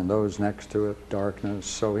fire, and those next to it, darkness.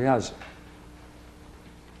 So he has,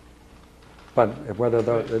 but whether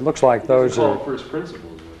those, it looks like those are first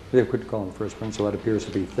principles. You could call them first principle. It appears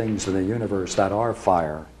to be things in the universe that are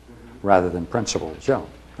fire rather than principles. Yeah.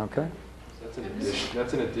 Okay. That's an addition.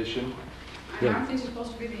 That's an addition. Yeah. Aren't these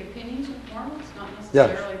supposed to be the opinions and formals, not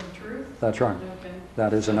necessarily the truth? That's right. Okay.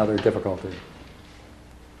 That is another difficulty.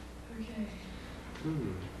 Okay.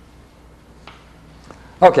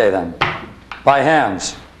 Okay then. By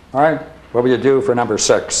hands. All right. What will you do for number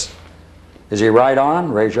 6? Is he right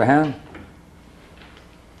on? Raise your hand.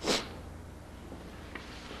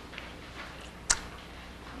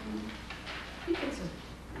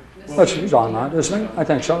 He's on that, isn't he? I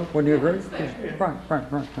think so. Wouldn't you agree? Right.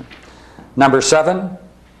 Number 7?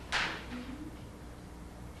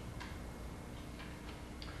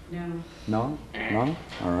 No. No? No?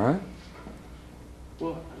 All right.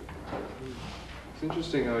 Well, it's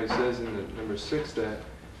interesting how he says in the number 6 that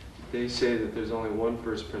they say that there's only one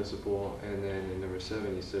first principle, and then in number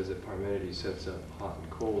 7 he says that Parmenides sets up hot and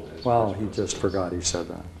cold as Well, first he just forgot he said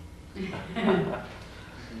that.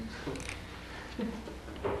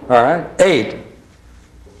 All right. 8.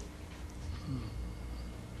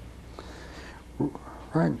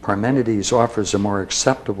 Right. Parmenides offers a more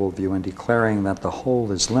acceptable view in declaring that the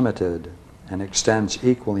whole is limited and extends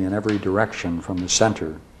equally in every direction from the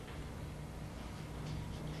center.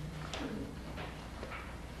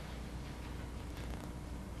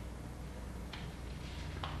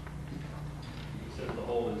 He says the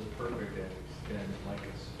whole is perfect and extends like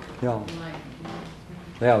it's. Yeah. Like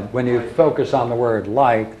Yeah, when you focus on the word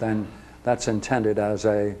like, then that's intended as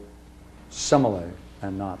a simile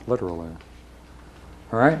and not literally.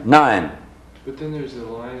 All right, 9. But then there's a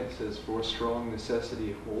line that says, for strong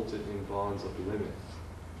necessity holds it in bonds of limit.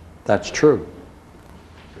 That's true.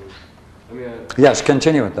 So, I mean, Yes,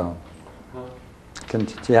 continue it though. huh?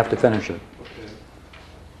 You have to finish it. Okay.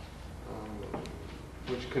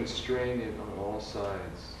 Which constrain it on all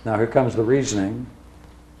sides. Now here comes the reasoning.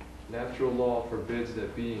 Natural law forbids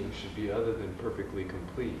that being should be other than perfectly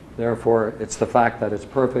complete. Therefore, it's the fact that it's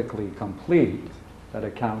perfectly complete that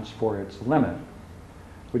accounts for its limit.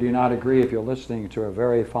 Would you not agree if you're listening to a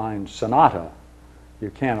very fine sonata,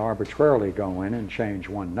 you can't arbitrarily go in and change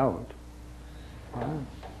one note? Right?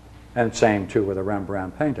 And same too with a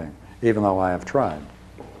Rembrandt painting, even though I have tried.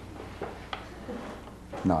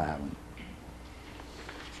 No, I haven't.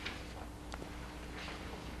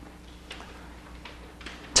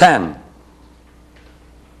 Ten.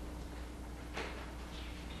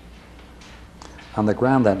 On the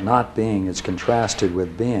ground that not being is contrasted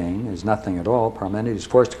with being is nothing at all, Parmenides is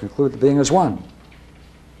forced to conclude that being is one.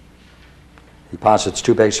 He posits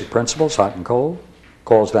two basic principles, hot and cold,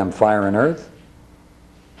 calls them fire and earth.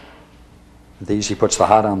 With these he puts the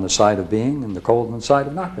hot on the side of being and the cold on the side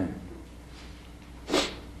of not being. He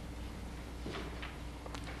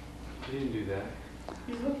didn't do that.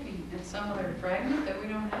 He's looking at some other fragment that we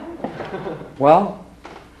don't have. Well,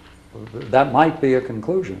 that might be a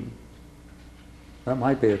conclusion. That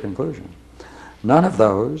might be a conclusion. None of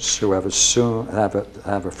those who have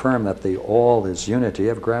affirmed that the all is unity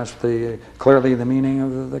have grasped clearly the meaning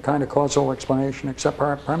of the kind of causal explanation except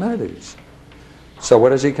Parmenides. So what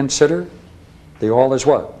does he consider? The all is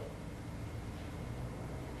what?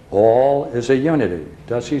 All is a unity.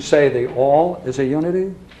 Does he say the all is a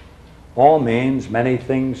unity? All means many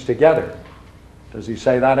things together. Does he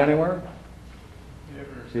say that anywhere?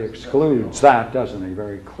 He excludes that, doesn't he,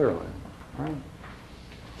 very clearly. Right?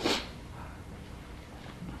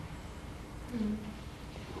 Then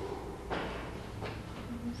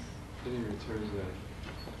he returns that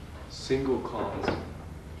single cause.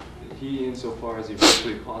 He, insofar as he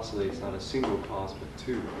virtually postulates not a single cause, but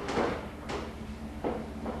two.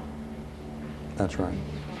 That's right.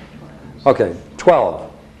 Okay,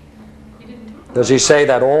 12. Does he say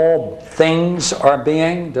that all things are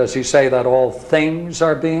being? Does he say that all things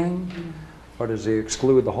are being? Or does he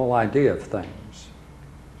exclude the whole idea of things?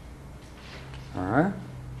 All right.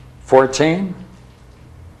 14.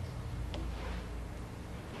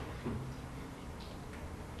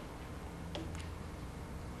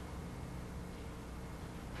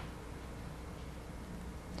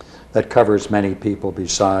 That covers many people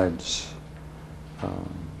besides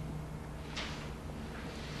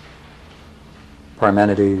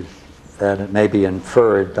Parmenides, and it may be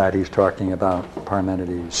inferred that he's talking about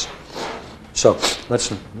Parmenides. So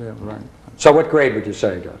let's. Yeah, right. So what grade would you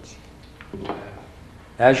say he gets?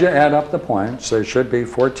 As you add up the points, there should be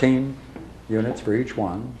 14 units for each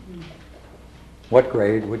one. What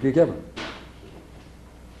grade would you give him?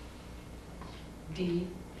 D.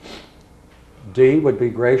 D would be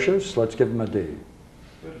gracious. Let's give him a D.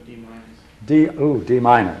 Go to D minus. D, ooh, D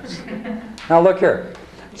minus. Now look here.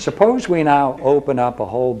 Suppose we now open up a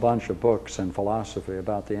whole bunch of books in philosophy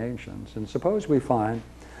about the ancients, and suppose we find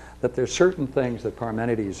that there's certain things that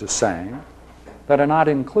Parmenides is saying that are not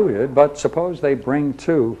included, but suppose they bring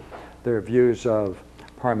to their views of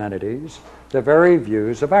Parmenides the very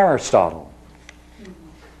views of Aristotle.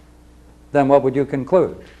 Then what would you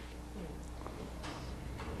conclude?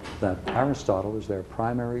 That Aristotle is their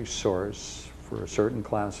primary source for a certain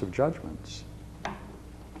class of judgments.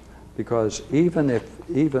 Because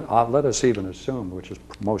let us even assume, which is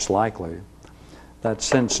most likely, that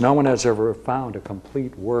since no one has ever found a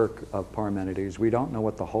complete work of Parmenides, we don't know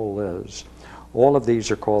what the whole is. All of these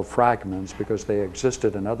are called fragments because they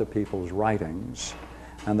existed in other people's writings,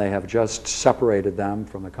 and they have just separated them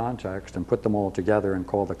from the context and put them all together and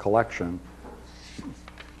called a collection.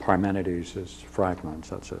 Parmenides is fragments,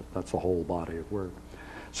 that's it. That's the whole body of work.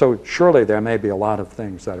 So surely there may be a lot of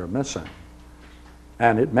things that are missing.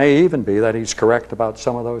 And it may even be that he's correct about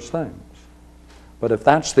some of those things. But if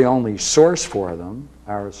that's the only source for them,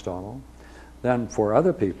 Aristotle, then for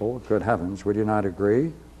other people, good heavens, would you not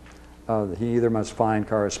agree? He either must find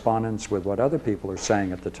correspondence with what other people are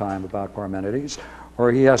saying at the time about Parmenides,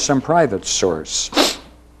 or he has some private source.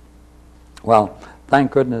 Well,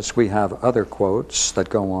 thank goodness we have other quotes that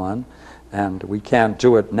go on, and we can't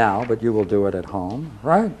do it now, but you will do it at home,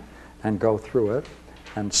 right? And go through it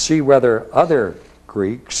and see whether other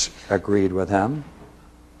Greeks agreed with him,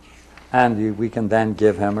 and we can then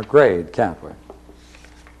give him a grade, can't we?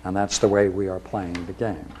 And that's the way we are playing the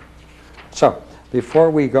game. So, before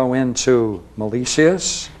we go into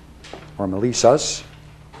Melissus, or Melissus,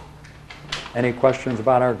 any questions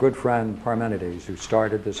about our good friend Parmenides, who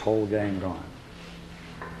started this whole game going?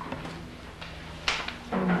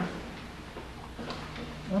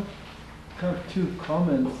 I have two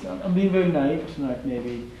comments. I'm being very naive tonight,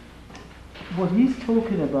 maybe. What he's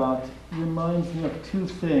talking about reminds me of two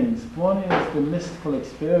things. One is the mystical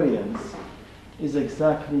experience is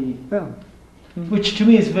exactly, which to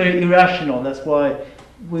me is very irrational. That's why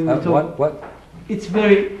we were talking. What? It's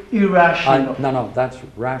very irrational. No, that's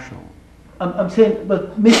rational. I'm saying,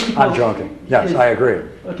 but mystical. I'm joking. Yes, I agree.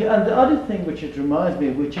 Okay, and the other thing which it reminds me,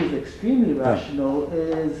 which is extremely rational,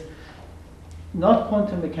 is not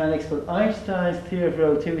quantum mechanics, but Einstein's theory of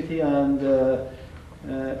relativity and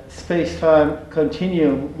space-time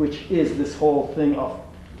continuum, which is this whole thing of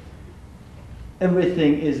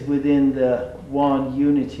everything is within the one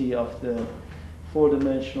unity of the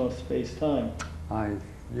four-dimensional space-time.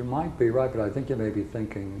 You might be right, but I think you may be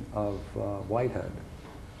thinking of Whitehead.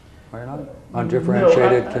 Are you not?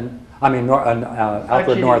 Undifferentiated, Alfred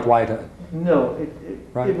actually, North Whitehead. No,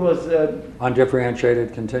 it was...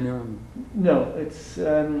 undifferentiated continuum? No, it's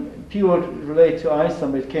pure related to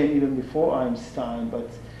Einstein, but it came even before Einstein. But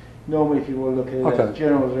normally, if you will look at it as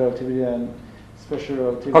general relativity and special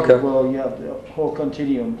relativity, well, you have the whole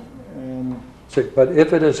continuum. See, but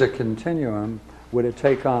if it is a continuum, would it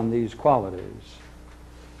take on these qualities?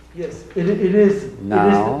 Yes, it is.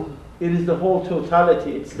 Now, it is the whole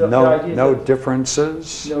totality. It's the idea. No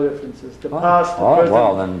differences. No differences. The past, the present.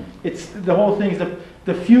 Well, then. It's the whole thing. Is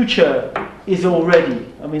the future is already.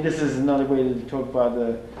 I mean, this is another way to talk about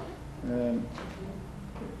the.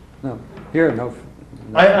 No.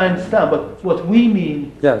 I understand, but what we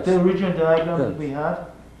mean, yes. the original diagram that we had,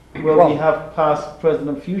 where we have past, present,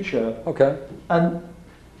 and future. Okay. And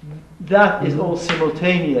that is all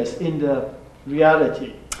simultaneous in the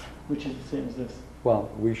reality, which is the same as this. Well,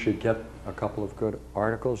 we should get a couple of good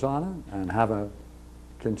articles on it and have a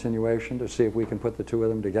continuation to see if we can put the two of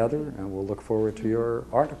them together, and we'll look forward to your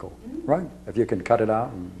article, right? If you can cut it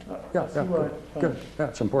out. And, good. Yeah,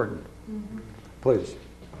 it's important. Please.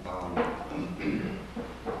 Going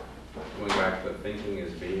back to thinking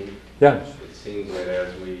as being, yes. It seems that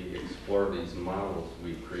as we explore these models,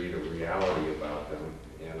 we create a reality about them.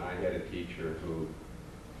 And I had a teacher who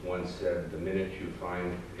once said, the minute you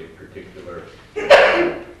find a particular,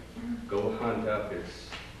 go hunt up its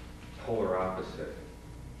polar opposite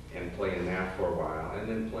and play in that for a while, and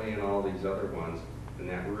then play in all these other ones, and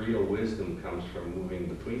that real wisdom comes from moving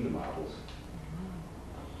between the models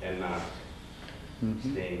and not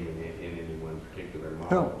staying in any one particular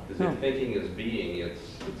model. Because if thinking is being,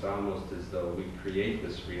 it's almost as though we create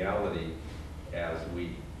this reality as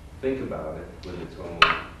we think about it with its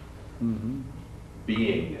own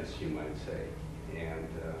beingness, you might say. And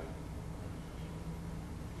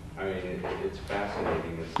I mean, it's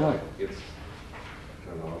fascinating. It's like I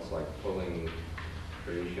don't know. It's like pulling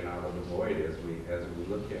creation out of the void as we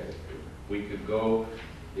look at it. We could go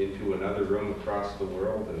into another room across the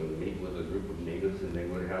world and meet with a group of natives, and they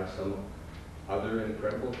would have some other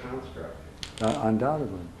incredible construct.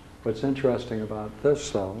 Undoubtedly. What's interesting about this,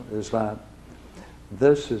 though, is that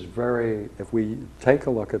this is very, if we take a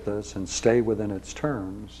look at this and stay within its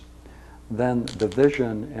terms, then the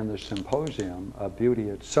vision in the symposium of beauty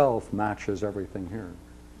itself matches everything here.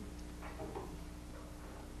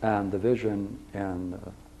 And the vision in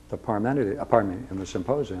the Parmenides, in the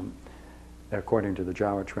symposium, according to the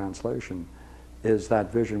Java translation, is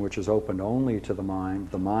that vision which is open only to the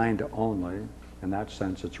mind only. In that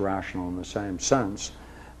sense, it's rational in the same sense.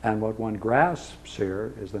 And what one grasps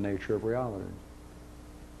here is the nature of reality.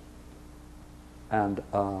 And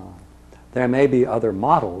there may be other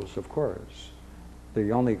models, of course.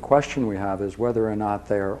 The only question we have is whether or not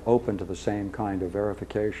they are open to the same kind of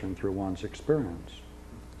verification through one's experience.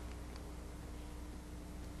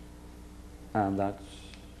 And that's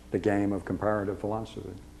the game of comparative philosophy.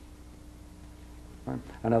 Right?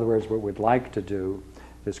 In other words, what we'd like to do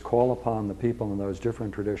is call upon the people in those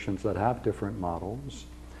different traditions that have different models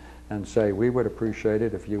and say, we would appreciate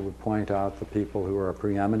it if you would point out the people who are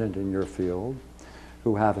preeminent in your field,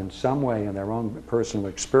 who have in some way in their own personal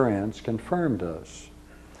experience confirmed this.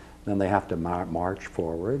 Then they have to march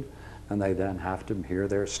forward, and they then have to hear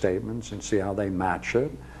their statements and see how they match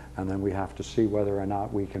it, and then we have to see whether or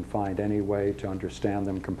not we can find any way to understand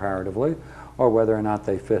them comparatively, or whether or not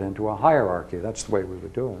they fit into a hierarchy. That's the way we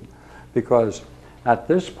would do it. Because at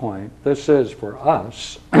this point, this is for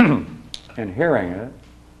us, in hearing it,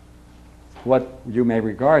 what you may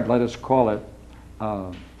regard, let us call it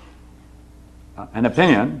an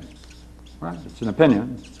opinion, right? It's an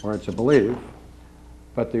opinion, or it's a belief,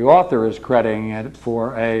 but the author is crediting it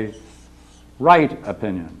for a right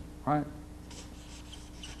opinion, right?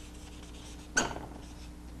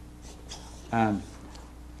 And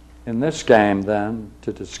in this game, then,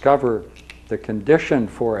 to discover the condition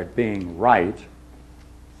for it being right,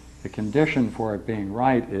 the condition for it being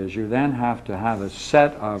right is you then have to have a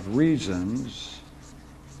set of reasons.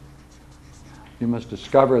 You must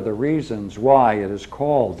discover the reasons why it is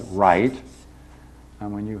called right.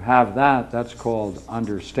 And when you have that, that's called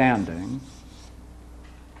understanding.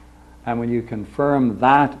 And when you confirm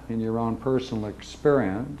that in your own personal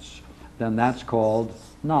experience, then that's called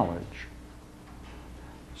knowledge.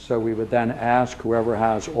 So we would then ask whoever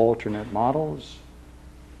has alternate models,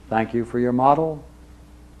 thank you for your model.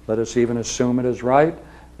 Let us even assume it is right.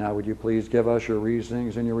 Now would you please give us your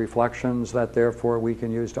reasonings and your reflections that therefore we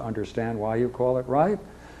can use to understand why you call it right?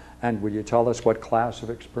 And would you tell us what class of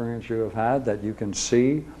experience you have had that you can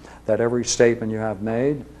see that every statement you have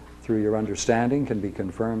made through your understanding can be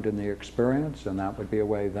confirmed in the experience, and that would be a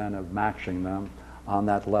way then of matching them on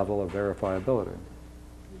that level of verifiability.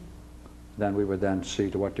 Then we would then see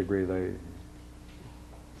to what degree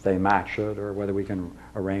they match it, or whether we can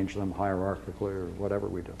arrange them hierarchically, or whatever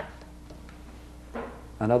we do.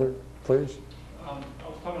 Another, please? I was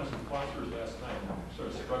talking to some philosophers last night, and I'm sort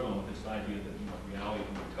of struggling with this idea that reality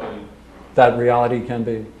can be totally... That reality can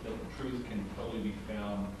be? That the truth can totally be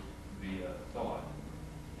found via thought.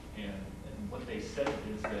 And what they said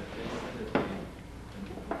is that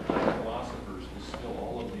the philosophers distill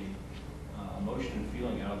all of the emotion and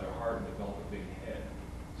feeling out of their heart and develop a big head.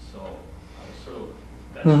 So I was sort of...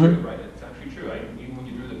 That's true, right? It's actually true. Even when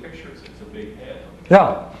you drew the picture, it's a big head.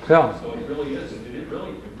 Yeah, yeah. So it really is. It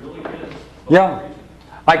really is. Yeah.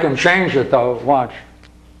 I can change it though. Watch.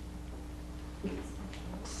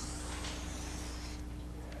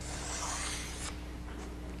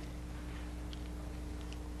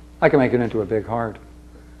 I can make it into a big heart.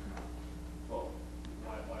 Well,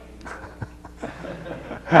 why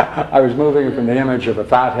I was moving it from the image of a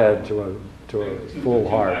fat head to a full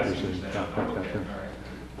heart. You see.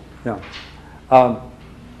 Yeah.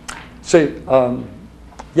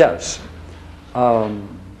 Yes.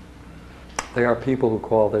 There are people who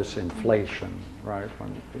call this inflation, right?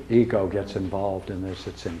 When the ego gets involved in this,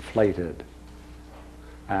 it's inflated.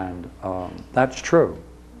 And that's true.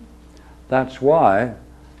 That's why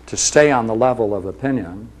to stay on the level of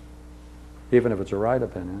opinion, even if it's a right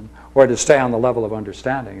opinion, or to stay on the level of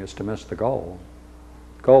understanding is to miss the goal.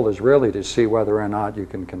 The goal is really to see whether or not you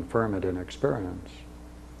can confirm it in experience.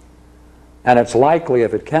 And it's likely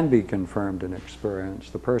if it can be confirmed in experience,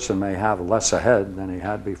 the person may have less ahead than he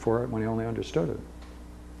had before it when he only understood it.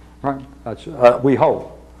 Right? That's, we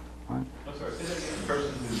hope. Right? I'm sorry, say that again. The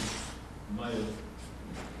person who might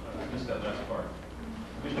have missed that last part.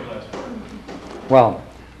 Missed the last part. Well,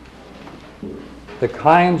 the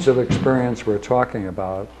kinds of experience we're talking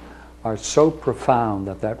about are so profound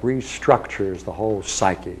that restructures the whole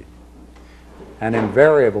psyche and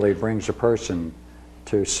invariably brings a person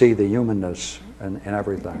to see the humanness in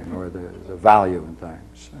everything, or the value in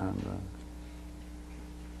things. And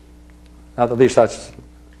at least that's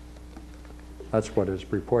what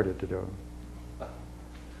is reported to do.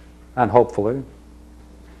 And hopefully.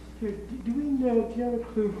 Do we know, do you have a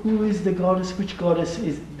clue who is the goddess? Which goddess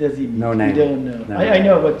does he mean? No name. You don't know. No I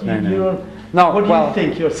know, but no you name. don't. No, what do well, you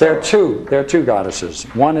think yourself? There are two goddesses.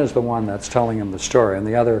 One is the one that's telling him the story, and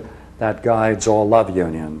the other that guides all love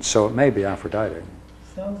unions. So it may be Aphrodite.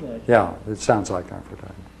 Sounds like. Yeah, it sounds like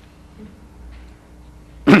Aphrodite.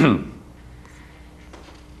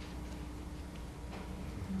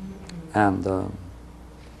 And all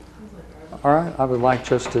right, I would like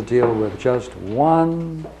just to deal with just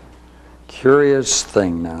one curious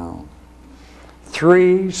thing now.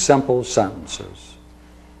 3 simple sentences.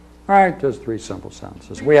 All right, just 3 simple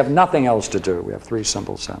sentences. We have nothing else to do. We have 3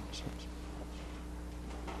 simple sentences.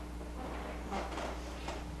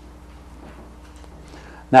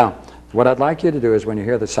 Now, what I'd like you to do is when you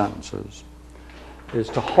hear the sentences, is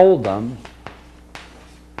to hold them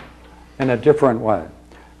in a different way.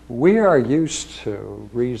 We are used to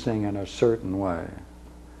reasoning in a certain way.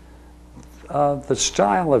 The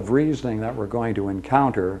style of reasoning that we're going to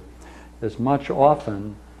encounter is much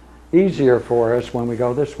often easier for us when we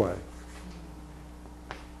go this way.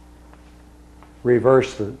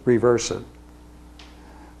 Reverse it.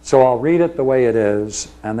 So I'll read it the way it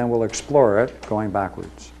is, and then we'll explore it going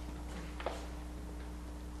backwards.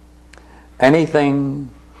 Anything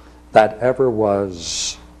that ever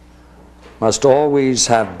was must always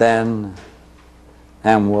have been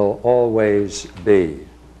and will always be.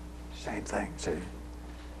 Same thing, see?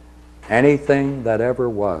 Anything that ever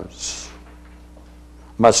was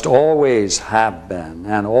must always have been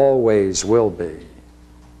and always will be.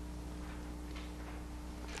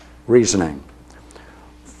 Reasoning.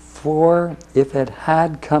 For if it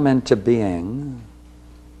had come into being,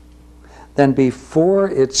 then before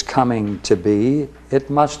its coming to be, it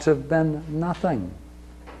must have been nothing.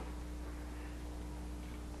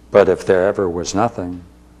 But if there ever was nothing,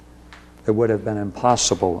 it would have been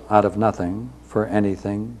impossible out of nothing for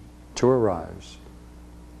anything to arise.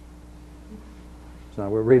 So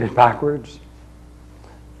we'll read it backwards.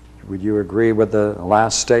 Would you agree with the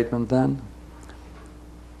last statement then?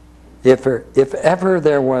 If ever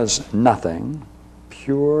there was nothing,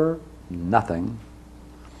 pure nothing,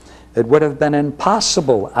 it would have been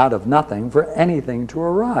impossible out of nothing for anything to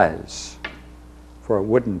arise. For it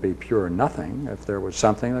wouldn't be pure nothing if there was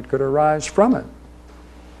something that could arise from it.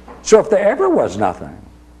 So if there ever was nothing,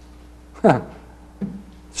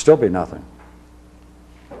 still be nothing.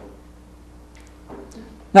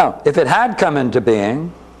 Now, if it had come into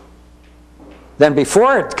being, then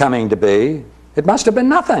before it coming to be, it must have been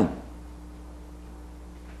nothing.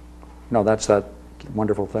 No, that's that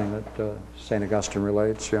wonderful thing that St. Augustine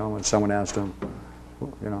relates, when someone asked him,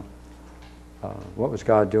 what was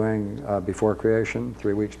God doing before creation,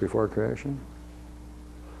 3 weeks before creation?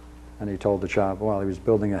 And he told the child, well, he was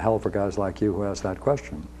building a hell for guys like you who asked that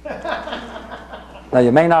question. Now,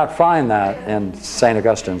 you may not find that in St.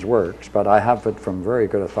 Augustine's works, but I have it from very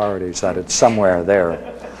good authorities that it's somewhere there.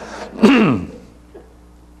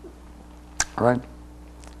 Right?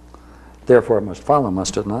 Therefore, it must follow,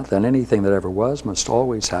 must it not, that anything that ever was must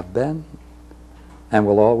always have been and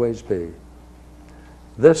will always be.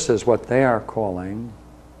 This is what they are calling,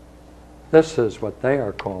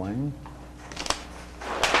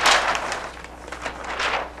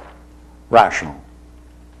 rational.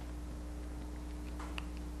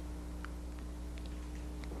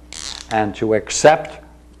 And to accept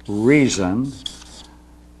reason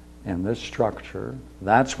in this structure,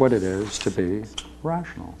 that's what it is to be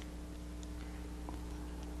rational.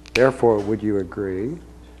 Therefore, would you agree,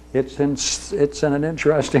 it's in an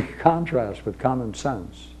interesting contrast with common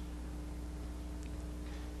sense.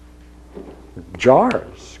 It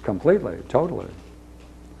jars completely, totally.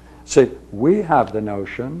 See, we have the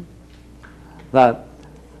notion that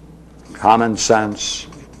common sense,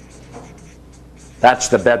 that's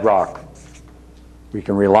the bedrock. We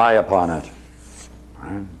can rely upon it.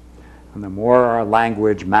 Right? And the more our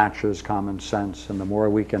language matches common sense, and the more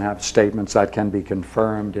we can have statements that can be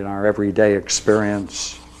confirmed in our everyday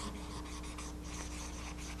experience,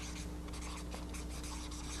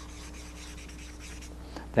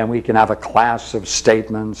 then we can have a class of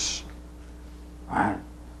statements, right,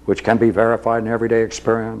 which can be verified in everyday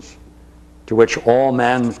experience, to which all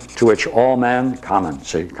men, to which all men can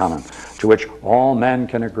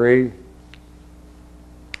agree.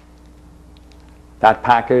 That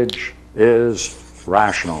package is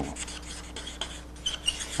rational.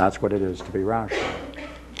 That's what it is to be rational.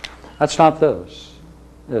 That's not this,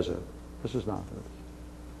 is it? This is not this.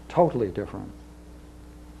 Totally different.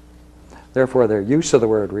 Therefore, their use of the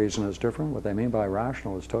word reason is different. What they mean by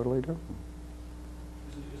rational is totally different.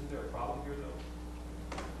 Isn't there a problem here, though?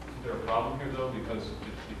 Isn't there a problem here, though? Because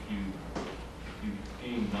if you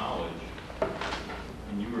gained knowledge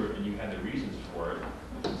and you had the reasons for it,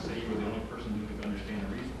 say you were the only person who could understand the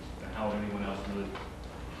reasons, then how would anyone else know?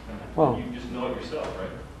 Well, you just know it yourself, right?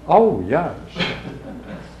 Oh yes.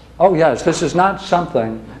 Oh yes. This is not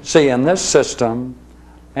something. See, in this system,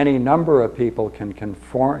 any number of people can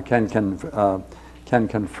confirm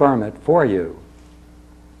it for you.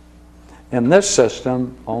 In this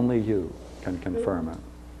system, only you can confirm it.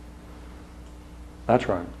 That's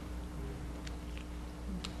right.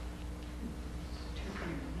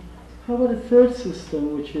 How about a third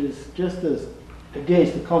system, which is just as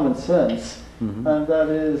against the common sense, and that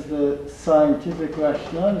is the scientific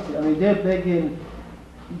rationality? I mean, they're begging,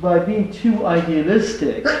 by being too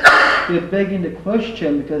idealistic, they're begging the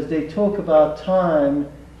question because they talk about time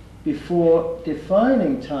before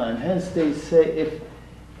defining time. Hence, they say if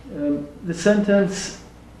the sentence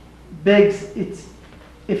begs,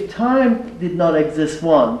 if time did not exist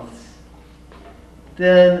once,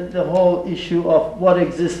 then the whole issue of what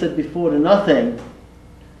existed before the nothing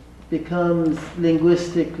becomes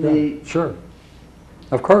linguistically... Yeah, sure.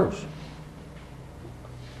 Of course.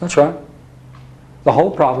 That's right. The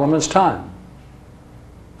whole problem is time.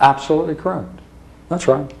 Absolutely correct. That's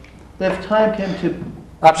right. But if time came to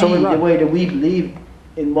Absolutely be right. the way that we believe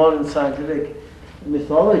in modern scientific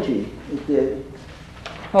mythology,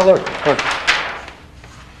 Oh, look.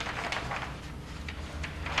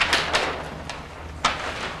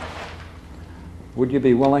 would you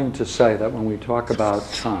be willing to say that when we talk about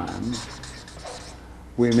time,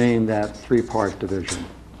 we mean that three-part division?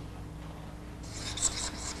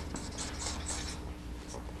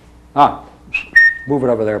 Move it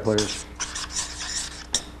over there, please.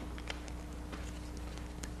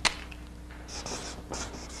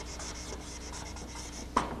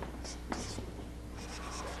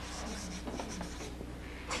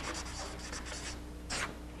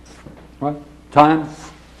 What? Time?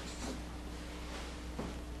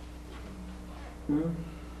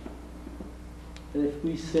 If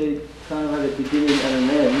we say time had a beginning and an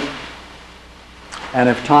end. And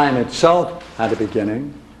if time itself had a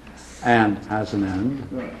beginning and has an end.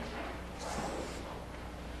 Right.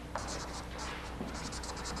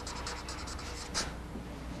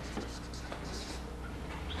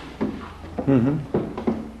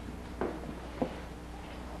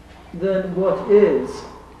 Then what is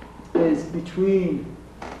between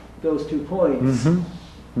those 2 points, and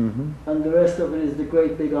the rest of it is the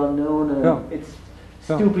great big unknown, and it's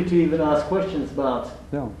stupid to even ask questions about.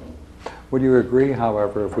 Yeah. Would you agree,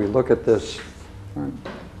 however, if we look at this, right,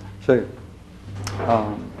 say,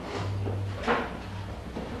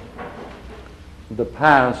 the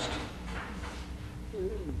past,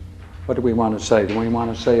 what do we want to say? Do we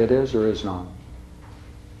want to say it is or is not?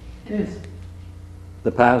 Is.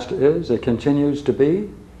 The past is? It continues to be?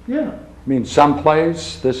 Yeah. I mean,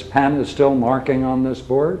 someplace this pen is still marking on this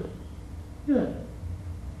board? Yeah.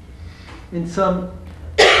 In some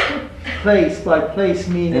place, by place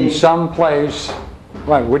meaning... In some place,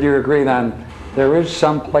 right, would you agree then, there is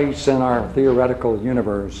some place in our theoretical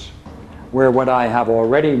universe where what I have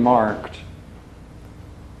already marked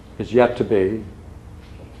is yet to be,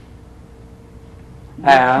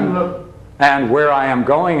 and where I am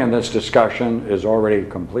going in this discussion is already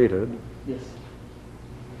completed. Yes.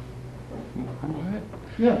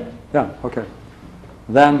 Yeah. Yeah, okay.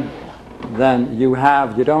 Then you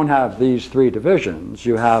don't have these three divisions.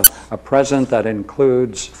 You have a present that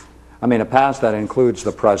includes, a past that includes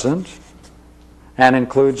the present and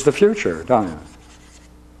includes the future, don't you?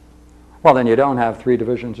 Well, then you don't have three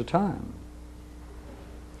divisions of time.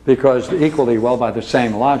 Because equally well, by the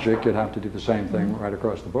same logic, you'd have to do the same thing right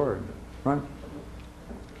across the board, right?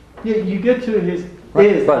 Yeah, you get to his right,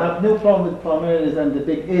 is. I have no problem with Parmenides and the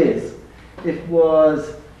big is. It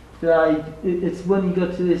was it's when you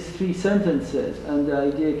got to these three sentences and the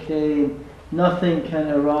idea came, nothing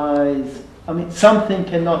can arise, something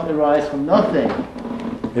cannot arise from nothing.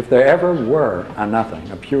 If there ever were a nothing,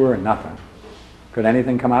 a pure nothing, could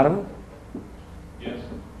anything come out of it? Yes.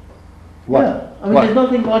 What? Yeah, there's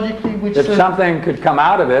nothing logically which... If something could come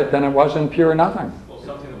out of it, then it wasn't pure nothing. Well,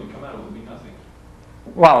 something that would come out of it would be nothing.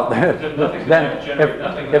 Well, then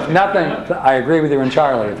if nothing, I agree with you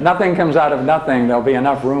entirely. If nothing comes out of nothing, there'll be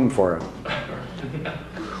enough room for it.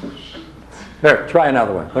 Here, try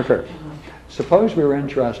another one. Look here. Suppose we were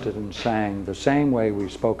interested in saying the same way we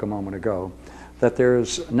spoke a moment ago, that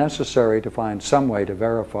there's necessary to find some way to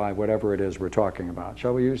verify whatever it is we're talking about.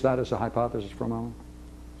 Shall we use that as a hypothesis for a moment?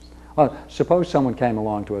 Well, suppose someone came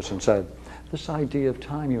along to us and said, this idea of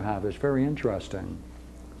time you have is very interesting,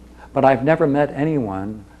 but I've never met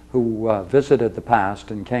anyone who visited the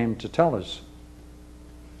past and came to tell us.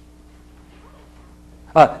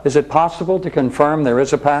 Is it possible to confirm there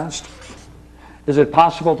is a past? Is it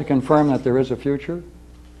possible to confirm that there is a future?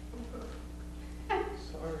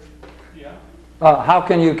 Yeah. How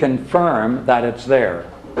can you confirm that it's there?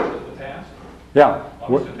 The past? Yeah.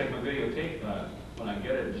 I'm just going to take my videotape when I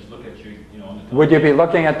get it and just look at you, on the top. Would you be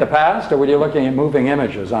looking at the past, or would you be looking at moving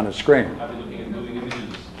images on a screen? I'd be looking at moving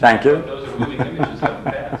images. Thank you. Those are moving images of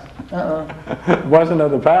the past. It wasn't of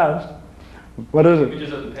the past. What is it?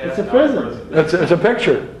 Images of the past. It's a present. It's a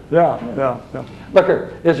picture. Yeah. Look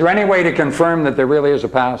here. Is there any way to confirm that there really is a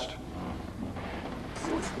past?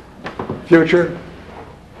 Future?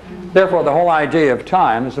 Therefore, the whole idea of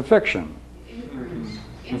time is a fiction.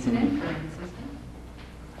 It's an inference, isn't it?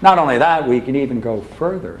 Not only that, we can even go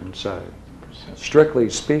further and say, strictly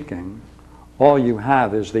speaking, all you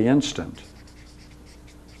have is the instant.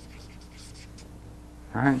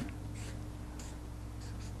 All right?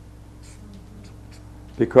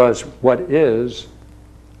 Because what is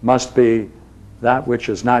must be that which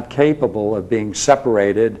is not capable of being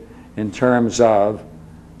separated in terms of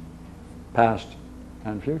past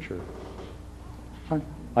and future. Right?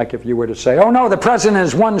 Like if you were to say, oh no, the present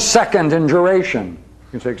is 1 second in duration.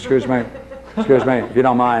 You can say, excuse me, if you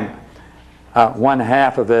don't mind.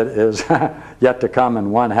 1/2 of it is yet to come and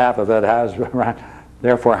 1/2 of it has, right?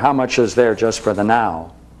 Therefore, how much is there just for the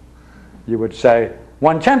now? You would say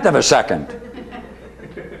 1/10 of a second.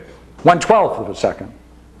 1/12 of a second.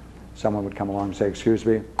 someone would come along and say, excuse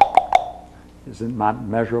me, is it not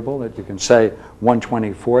measurable that you can say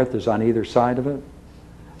 1/24th is on either side of it?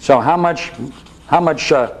 So how much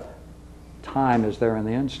time is there in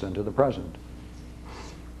the instant of the present?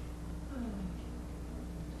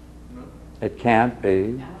 It can't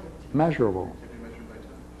be measurable.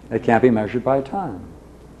 It can't be measured by time.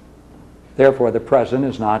 Therefore, the present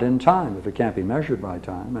is not in time if it can't be measured by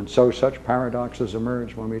time. And so such paradoxes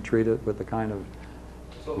emerge when we treat it with the kind of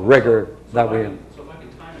rigor that we... So if I can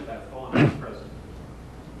time it, I've fallen out of the present.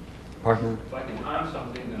 Pardon me? If I can time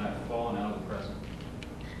something, then I've fallen out of the present.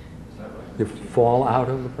 Is that right? You fall out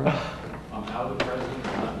of the present? I'm out of the present,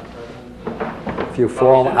 I'm not in the present. If you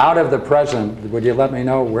fall out of the present, would you let me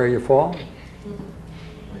know where you fall?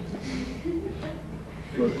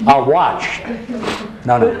 I'll watch.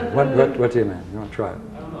 No. What do you mean? You want to try it?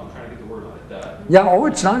 I don't know, I'm trying to get the word like that. Yeah, oh,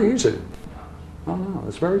 it's not easy. Oh, no,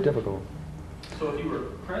 it's very difficult. So if you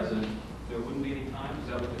were present, there wouldn't be any time? Is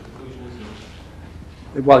that what the conclusion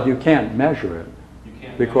is? Well, you can't measure it. You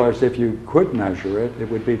can't Because if you could measure it, it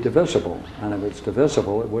would be divisible. And if it's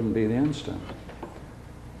divisible, it wouldn't be the instant.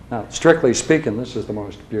 Now, strictly speaking, this is the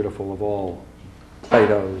most beautiful of all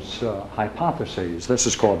Plato's hypotheses. This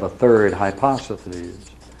is called the third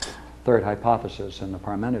hypothesis in the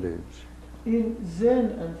Parmenides. In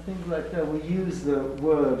Zen and things like that, we use the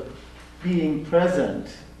word being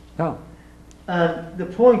present. Yeah. And the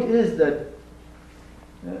point is that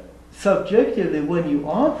subjectively, when you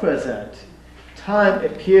are present, time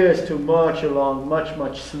appears to march along much,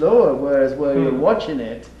 much slower, whereas where you're watching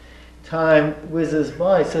it, time whizzes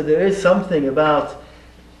by. So there is something about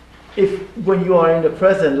when you are in the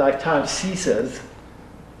present, like time ceases.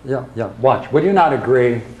 Yeah. Watch. Would you not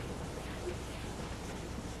agree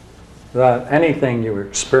that anything you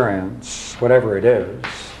experience, whatever it is,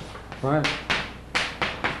 right,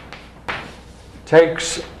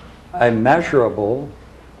 takes a measurable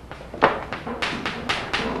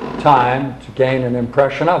time to gain an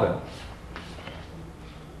impression of it?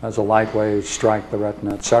 As a light waves strike the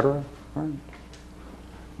retina, etc. Right?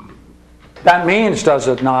 That means, does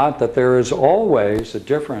it not, that there is always a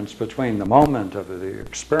difference between the moment of the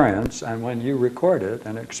experience and when you record it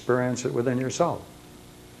and experience it within yourself.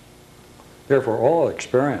 Therefore, all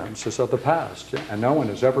experience is of the past, and no one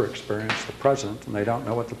has ever experienced the present, and they don't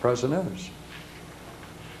know what the present is.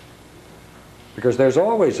 Because there's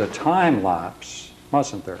always a time lapse,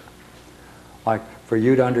 mustn't there? Like, for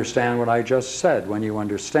you to understand what I just said, when you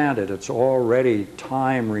understand it, it's already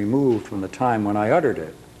time removed from the time when I uttered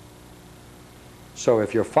it. So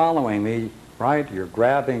if you're following me, right, you're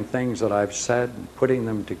grabbing things that I've said and putting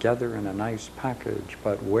them together in a nice package,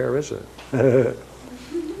 but where is it?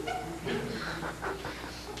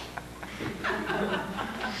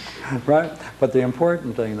 Right? But the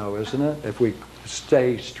important thing, though, isn't it, if we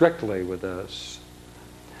stay strictly with this,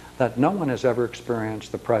 that no one has ever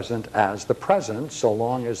experienced the present as the present, so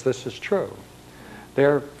long as this is true.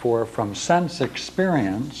 Therefore, from sense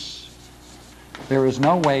experience, there is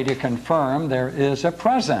no way to confirm there is a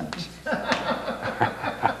present.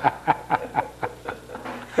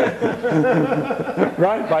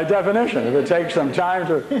 Right? By definition, if it takes some time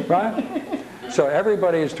to, right? So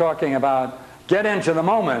everybody is talking about get into the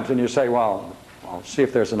moment, and you say, well, I'll see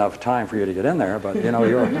if there's enough time for you to get in there, but you know,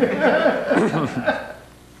 you're...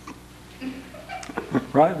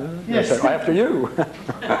 Right? Yes. Say, after you.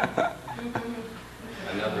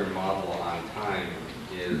 Another model on time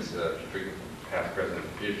is past, present,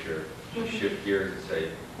 and future. You shift gears and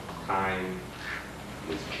say time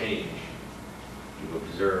is change. You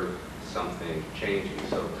observe something changing,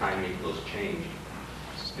 so time equals change.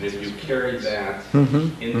 And if you carry that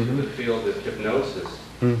into the field of hypnosis,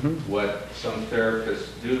 what some therapists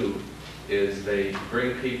do is they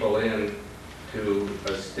bring people in to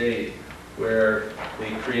a state where they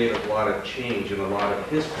create a lot of change and a lot of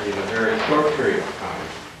history in a very short period of time,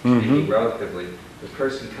 speaking relatively. The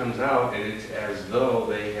person comes out and it's as though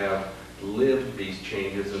they have lived these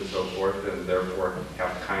changes and so forth, and therefore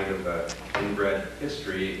have kind of an inbred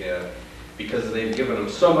history because they've given them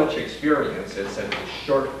so much experience. It's at a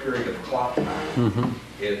short period of clock time.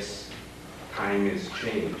 Time is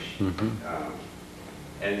change.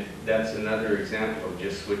 And that's another example of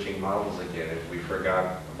just switching models again. If we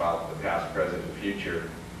forgot about the past, present, and future,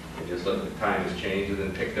 and just looked at time as change, and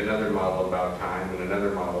then picked another model about time and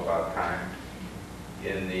another model about time,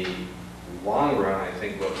 in the long run, I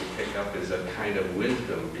think what we pick up is a kind of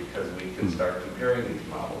wisdom because we can start comparing these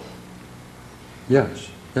models.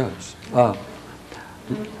 Yes.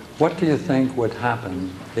 What do you think would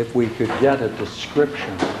happen if we could get a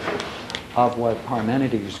description of what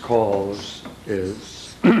Parmenides calls is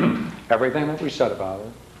everything that we said about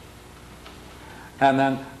it, And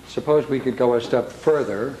then suppose we could go a step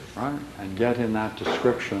further, right, and get in that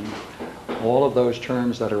description all of those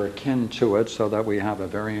terms that are akin to it, so that we have a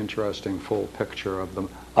very interesting full picture of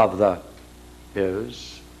the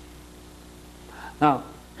is. Now,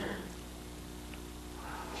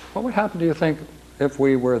 what would happen, do you think, if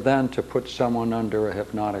we were then to put someone under a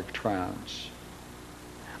hypnotic trance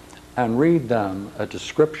and read them a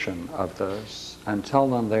description of this and tell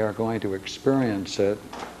them they are going to experience it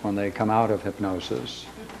when they come out of hypnosis?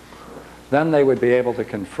 Then they would be able to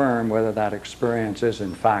confirm whether that experience is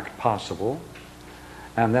in fact possible,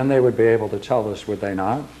 and then they would be able to tell us, would they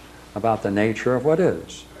not, about the nature of what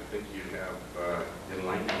is. I think you have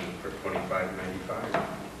enlightenment for 25.95.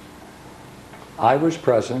 I was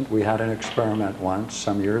present. We had an experiment once,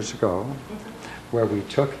 some years ago, where we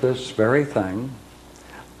took this very thing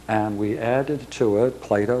and we added to it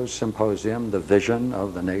Plato's Symposium, the vision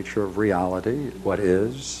of the nature of reality, what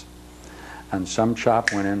is, and some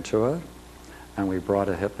chap went into it, and we brought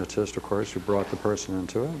a hypnotist, of course, who brought the person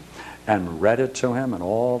into it, and read it to him in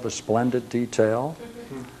all the splendid detail,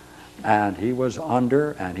 and he was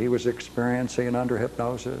under, and he was experiencing it under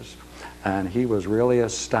hypnosis, and he was really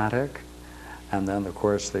ecstatic. And then, of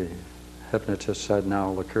course, the hypnotist said, "Now,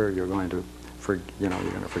 look here, you're going to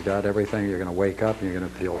forget everything. You're going to wake up, and you're going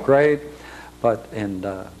to feel great. But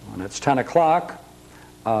when it's 10 o'clock,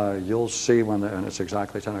 you'll see and it's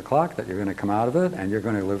exactly 10 o'clock that you're going to come out of it, and you're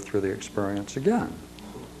going to live through the experience again.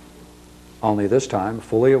 Only this time,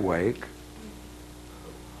 fully awake."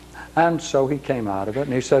 And so he came out of it,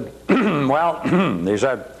 and he said, "Well," he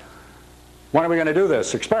said, "when are we going to do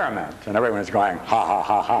this experiment?" And everyone's going, "Ha, ha,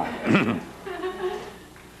 ha, ha."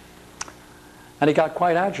 And he got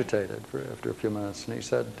quite agitated after a few minutes, and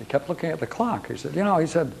he kept looking at the clock. He said,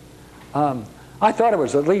 "I thought it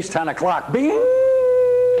was at least 10 o'clock. Bing!"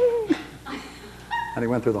 And he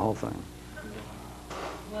went through the whole thing.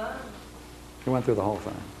 He went through the whole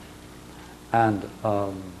thing. And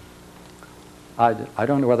I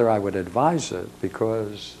don't know whether I would advise it,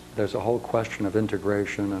 because there's a whole question of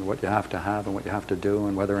integration and what you have to have and what you have to do,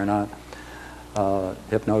 and whether or not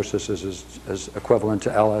hypnosis is equivalent to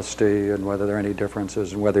LSD, and whether there are any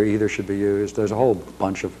differences, and whether either should be used. There's a whole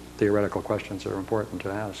bunch of theoretical questions that are important to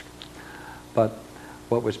ask. But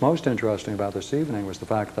what was most interesting about this evening was the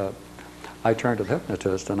fact that I turned to the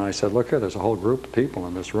hypnotist and I said, "Look here, there's a whole group of people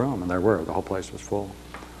in this room," and there were. The whole place was full.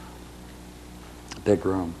 Big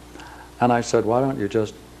room. And I said, "Why don't you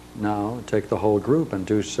just now take the whole group,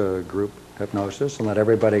 induce a group hypnosis, and let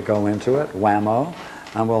everybody go into it, whammo,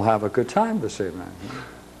 and we'll have a good time this evening."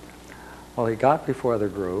 Well, he got before the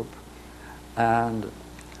group, and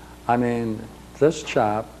I mean, this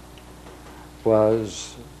chap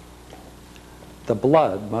was, the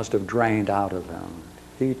blood must have drained out of him.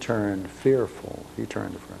 He turned fearful. He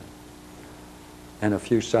turned afraid in a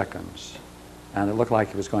few seconds. And it looked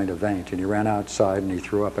like he was going to faint. And he ran outside and he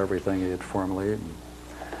threw up everything he had formerly eaten.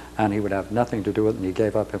 And he would have nothing to do with it, and he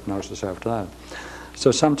gave up hypnosis after that.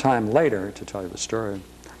 So sometime later, to tell you the story,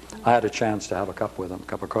 I had a chance to have a cup with him, a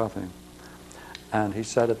cup of coffee. And he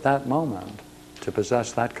said at that moment, to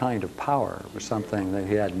possess that kind of power was something that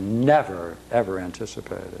he had never, ever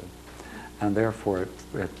anticipated. And therefore,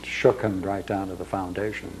 it shook him right down to the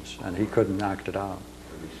foundations, and he couldn't act it out.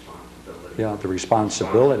 Yeah, the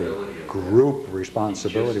responsibility, group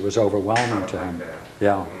responsibility was overwhelming to him.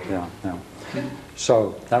 Yeah.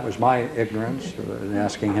 So that was my ignorance in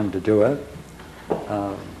asking him to do it.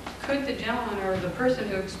 Could the gentleman or the person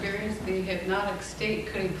who experienced the hypnotic state,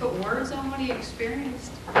 could he put words on what he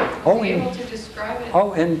experienced? Was he able to describe it?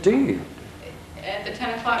 Oh, indeed. At the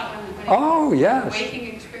 10 o'clock when Oh, yes.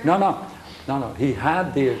 waking experience? No. He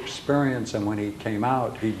had the experience, and when he came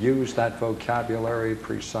out, he used that vocabulary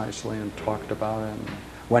precisely and talked about it, and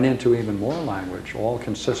went into even more language, all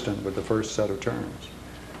consistent with the first set of terms.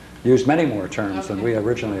 Used many more terms than we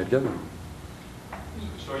originally had given him.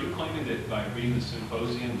 So are you claiming that by reading the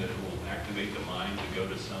symposium that it will activate the mind to go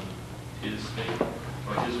to some his state?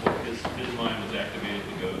 Or his mind was activated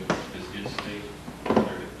to go to his state?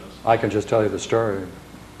 I can just tell you the story.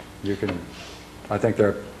 I think there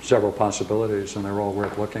are several possibilities, and they're all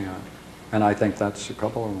worth looking at. And I think that's a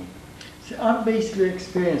couple of them. See, I've basically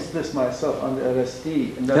experienced this myself under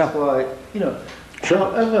LSD, and that's why, Sure.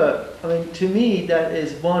 However, I mean, to me, that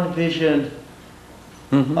is one vision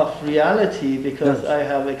of reality, because I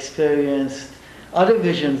have experienced other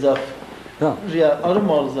visions of other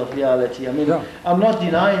models of reality. I mean, I'm not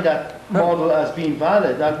denying that model as being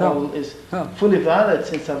valid. That model is fully valid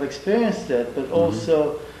since I've experienced it, but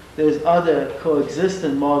also there's other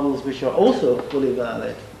coexistent models which are also fully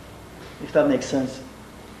valid, if that makes sense.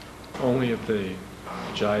 Only if they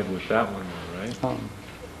jive with that one, though, right?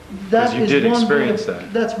 That you is did one experience way of,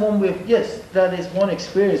 that. That's one way of, yes, that is one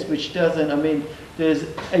experience which doesn't, I mean, there's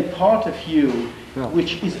a part of you Yeah.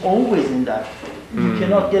 which is always in that. You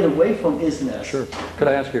cannot get away from isness. Sure. Could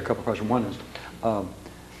I ask you a couple questions? One is,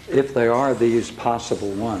 if they are these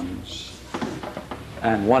possible ones,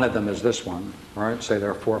 and one of them is this one, right? Say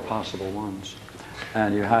there are 4 possible ones,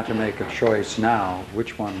 and you had to make a choice now,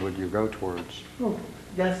 which one would you go towards? Oh,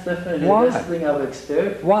 that's definitely Why? the best thing I've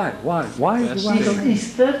experienced. Why? Why do you want to?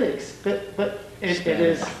 Aesthetics, but it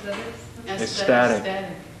is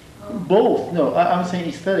Ecstatic. both. No, I'm saying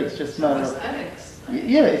aesthetics, just not Aesthetics.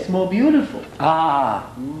 Yeah, it's more beautiful.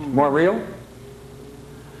 More real?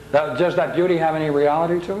 Does that beauty have any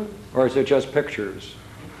reality to it? Or is it just pictures?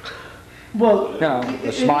 Well, You know,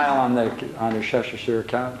 the smile on the Cheshire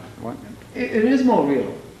cat? What? it is more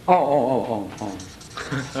real. Oh.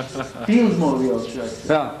 Feels more real, should I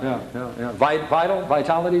say. Yeah.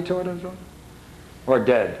 Vitality to it as well? Or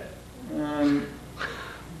dead?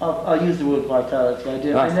 I'll use the word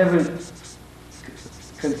vitality. I never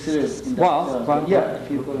considered it in that term. But yeah,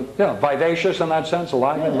 if you put yeah, vivacious in that sense,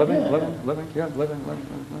 alive, and living.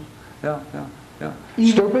 Yeah.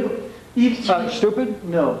 Even, Stupid?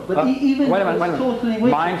 No, but even wait a minute. totally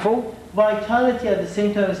wicked. Mindful? Vitality at the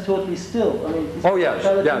same time is totally still. I mean, it's Yes.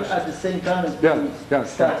 vitality at the same time as being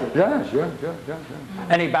static. Yes.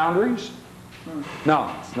 Any boundaries?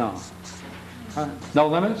 No. No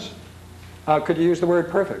limits? Could you use the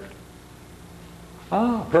word perfect?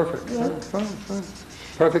 Perfect.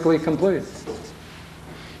 Perfectly complete.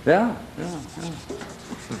 Yeah.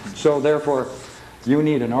 So therefore, you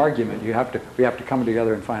need an argument. We have to come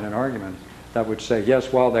together and find an argument that would say,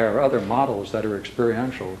 yes, while there are other models that are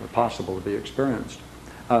experiential, or possible to be experienced,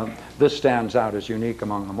 this stands out as unique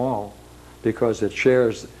among them all because it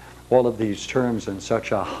shares all of these terms in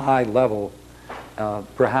such a high level,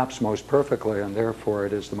 perhaps most perfectly, and therefore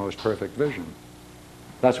it is the most perfect vision.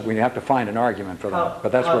 That's when you have to find an argument for that.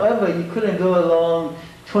 But that's however, you couldn't go along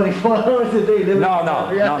 24 hours a day living in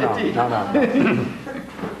reality. No.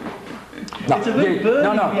 It's a bit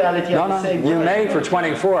burning reality at the same time. You may for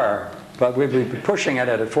 24, but we'd be pushing it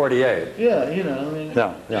at 48. Yeah, I mean,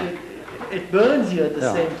 it burns you at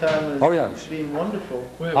the same time as being wonderful.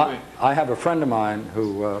 I have a friend of mine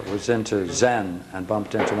who was into Zen and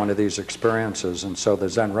bumped into one of these experiences, and so the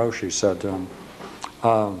Zen Roshi said to him,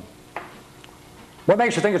 what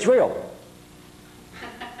makes you think it's real?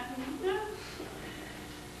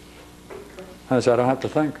 I said, I don't have to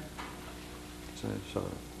think. So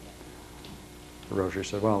Roshi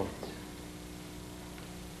said, well,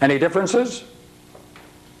 any differences?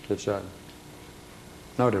 Kid said,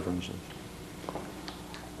 no differences.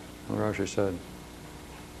 And Roshi said,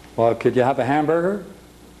 well, could you have a hamburger?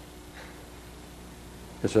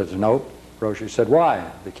 He said, nope. Roshi said,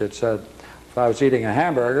 why? The kid said, if I was eating a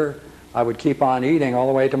hamburger, I would keep on eating all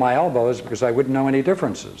the way to my elbows because I wouldn't know any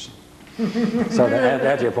differences. So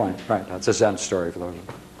that's your point. Right, that's a Zen story for those.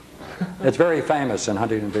 It's very famous in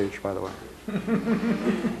Huntington Beach, by the way.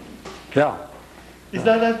 Yeah. Is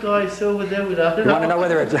that guy still over there without it? You want to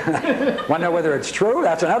know whether it's true?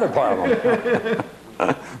 That's another problem.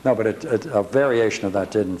 No, but a variation of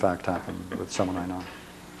that did in fact happen with someone I know.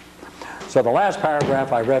 So the last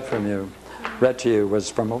paragraph I read to you was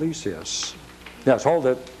from Melissus. Yes, hold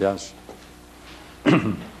it. Yes. Oh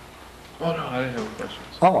no, I didn't have questions.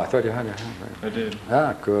 Oh, I thought you had your hand raised. I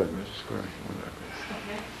did. Good.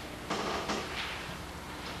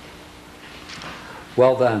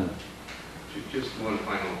 Well then. Just one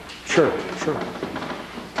final. Sure.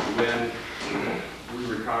 When we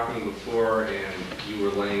were talking before and you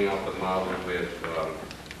were laying out the model with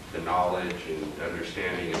the knowledge and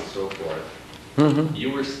understanding and so forth,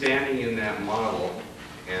 you were standing in that model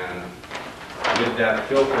and with that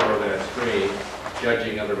filter or that screen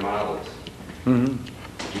judging other models.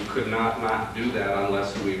 You could not do that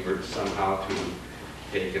unless we were somehow to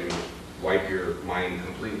take and wipe your mind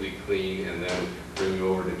completely clean and then bring you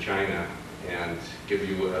over to China and give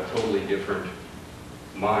you a totally different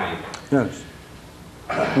mind. Yes.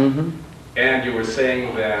 And you were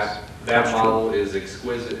saying that model is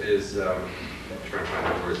exquisite, I'm trying to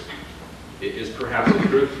find the words, is perhaps a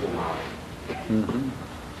truthful model.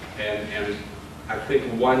 And I think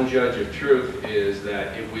one judge of truth is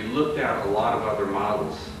that if we looked at a lot of other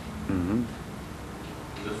models,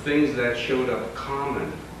 the things that showed up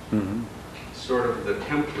common, sort of the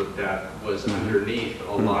template that was underneath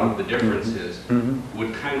a lot of the differences,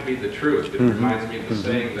 would kind of be the truth. It reminds me of the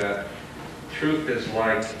saying that truth is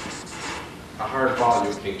like a hard ball.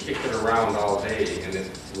 You can kick it around all day and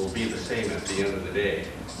it will be the same at the end of the day.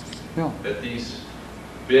 That these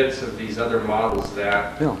bits of these other models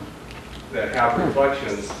that that have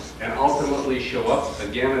reflections and ultimately show up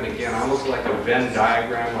again and again, almost like a Venn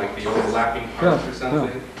diagram, like the overlapping parts or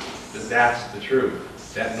something, that's the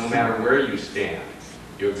truth. That no matter where you stand,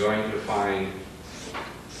 you're going to find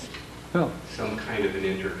some kind of an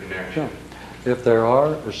interconnection. If there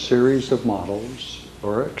are a series of models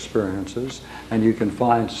or experiences, and you can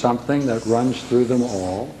find something that runs through them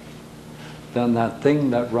all, then that thing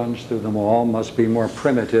that runs through them all must be more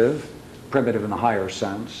primitive in the higher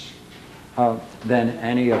sense, than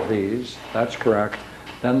any of these. That's correct.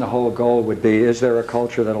 Then the whole goal would be, is there a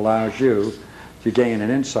culture that allows you to gain an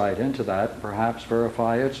insight into that, perhaps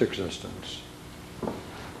verify its existence?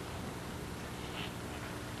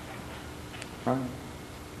 Right?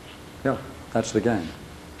 Yeah, that's the game.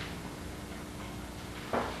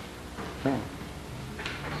 Yeah.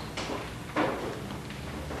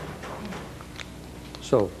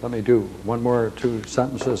 So let me do one more 2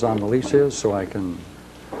 sentences on Melissus so I can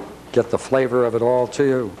get the flavor of it all to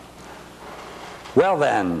you. Well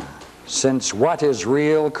then, since what is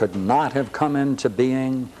real could not have come into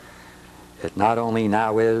being, it not only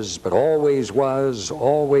now is, but always was,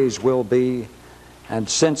 always will be, and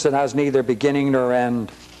since it has neither beginning nor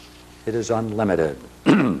end, it is unlimited.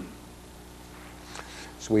 So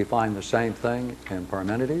we find the same thing in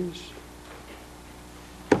Parmenides,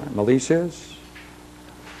 Melissus,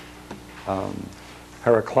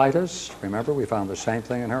 Heraclitus. Remember, we found the same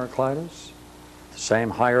thing in Heraclitus, the same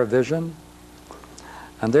higher vision.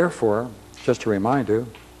 And therefore, just to remind you,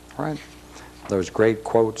 right, those great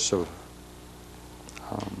quotes of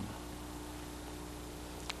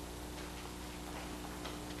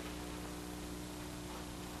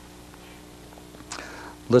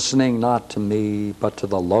listening not to me, but to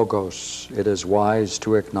the Logos, it is wise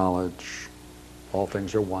to acknowledge all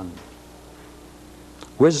things are one.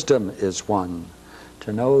 Wisdom is one,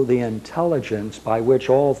 to know the intelligence by which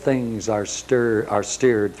all things are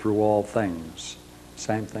steered through all things.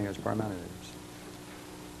 Same thing as Parmenides.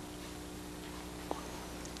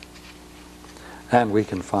 And we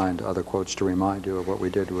can find other quotes to remind you of what we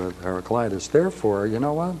did with Heraclitus. Therefore, you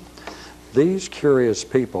know what? These curious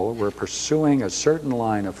people were pursuing a certain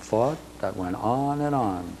line of thought that went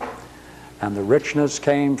on. And the richness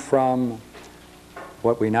came from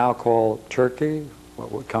what we now call Turkey,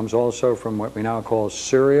 what comes also from what we now call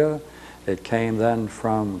Syria. It came then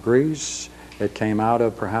from Greece. It came out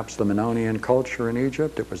of perhaps the Minoan culture in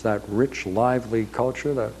Egypt. It was that rich, lively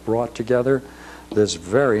culture that brought together this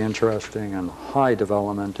very interesting and high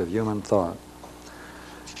development of human thought.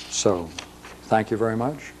 So, thank you very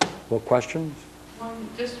much. Well, questions?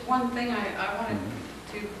 Just one thing I wanted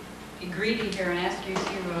to be greedy here and ask you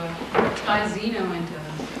to tie Zeno into...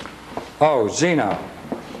 Oh, Zeno.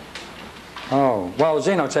 Oh, well,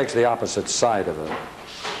 Zeno takes the opposite side of it.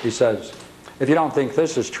 He says, if you don't think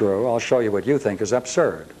this is true, I'll show you what you think is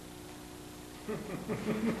absurd.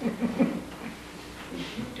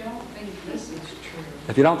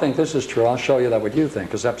 If you don't think this is true, I'll show you that what you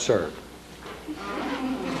think is absurd.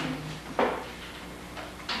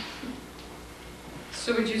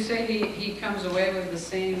 So would you say he comes away with the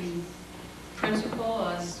same principle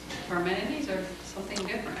as Parmenides, or something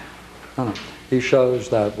different? No. He shows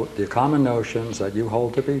that the common notions that you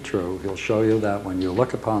hold to be true, he'll show you that when you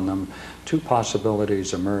look upon them, 2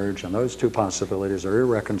 possibilities emerge, and those 2 possibilities are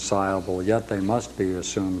irreconcilable, yet they must be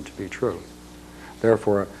assumed to be true.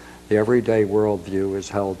 Therefore, the everyday worldview is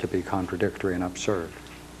held to be contradictory and absurd.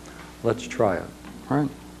 Let's try it. All right?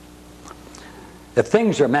 If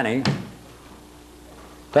things are many,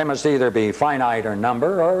 they must either be finite or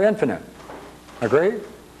number or infinite. Agreed?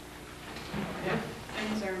 Yeah,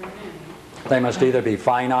 things are many. They must either be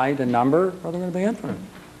finite in number or they're going to be infinite.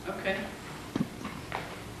 Okay.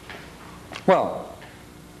 Well,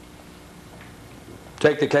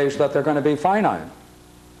 take the case that they're going to be finite,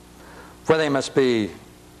 for they must be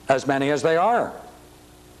as many as they are.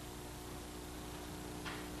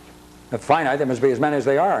 If finite, they must be as many as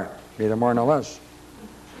they are, neither more nor less.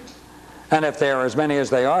 And if they are as many as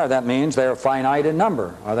they are, that means they are finite in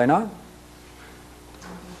number, are they not?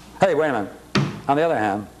 Hey, wait a minute. On the other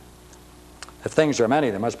hand, if things are many,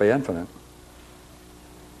 they must be infinite.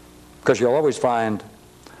 Because you'll always find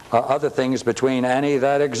other things between any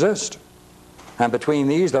that exist. And between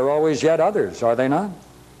these, there are always yet others, are they not?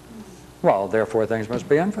 Well, therefore, things must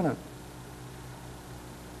be infinite.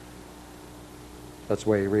 That's the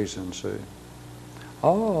way he reasons, see.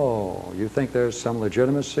 Oh, you think there's some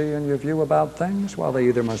legitimacy in your view about things? Well, they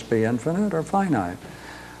either must be infinite or finite.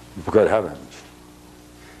 Good heavens.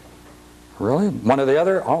 Really? One or the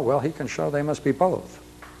other? Oh, well, he can show they must be both.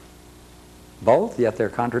 Both, yet they're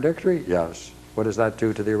contradictory? Yes. What does that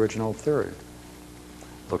do to the original theory?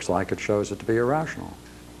 Looks like it shows it to be irrational.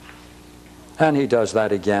 And he does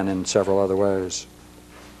that again in several other ways.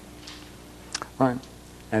 All right.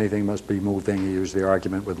 Anything must be moving. He used the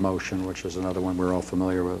argument with motion, which is another one we're all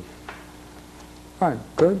familiar with. All right.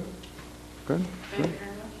 Good. Good. Thank you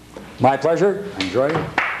very much. My pleasure. Enjoy it.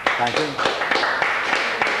 Thank you.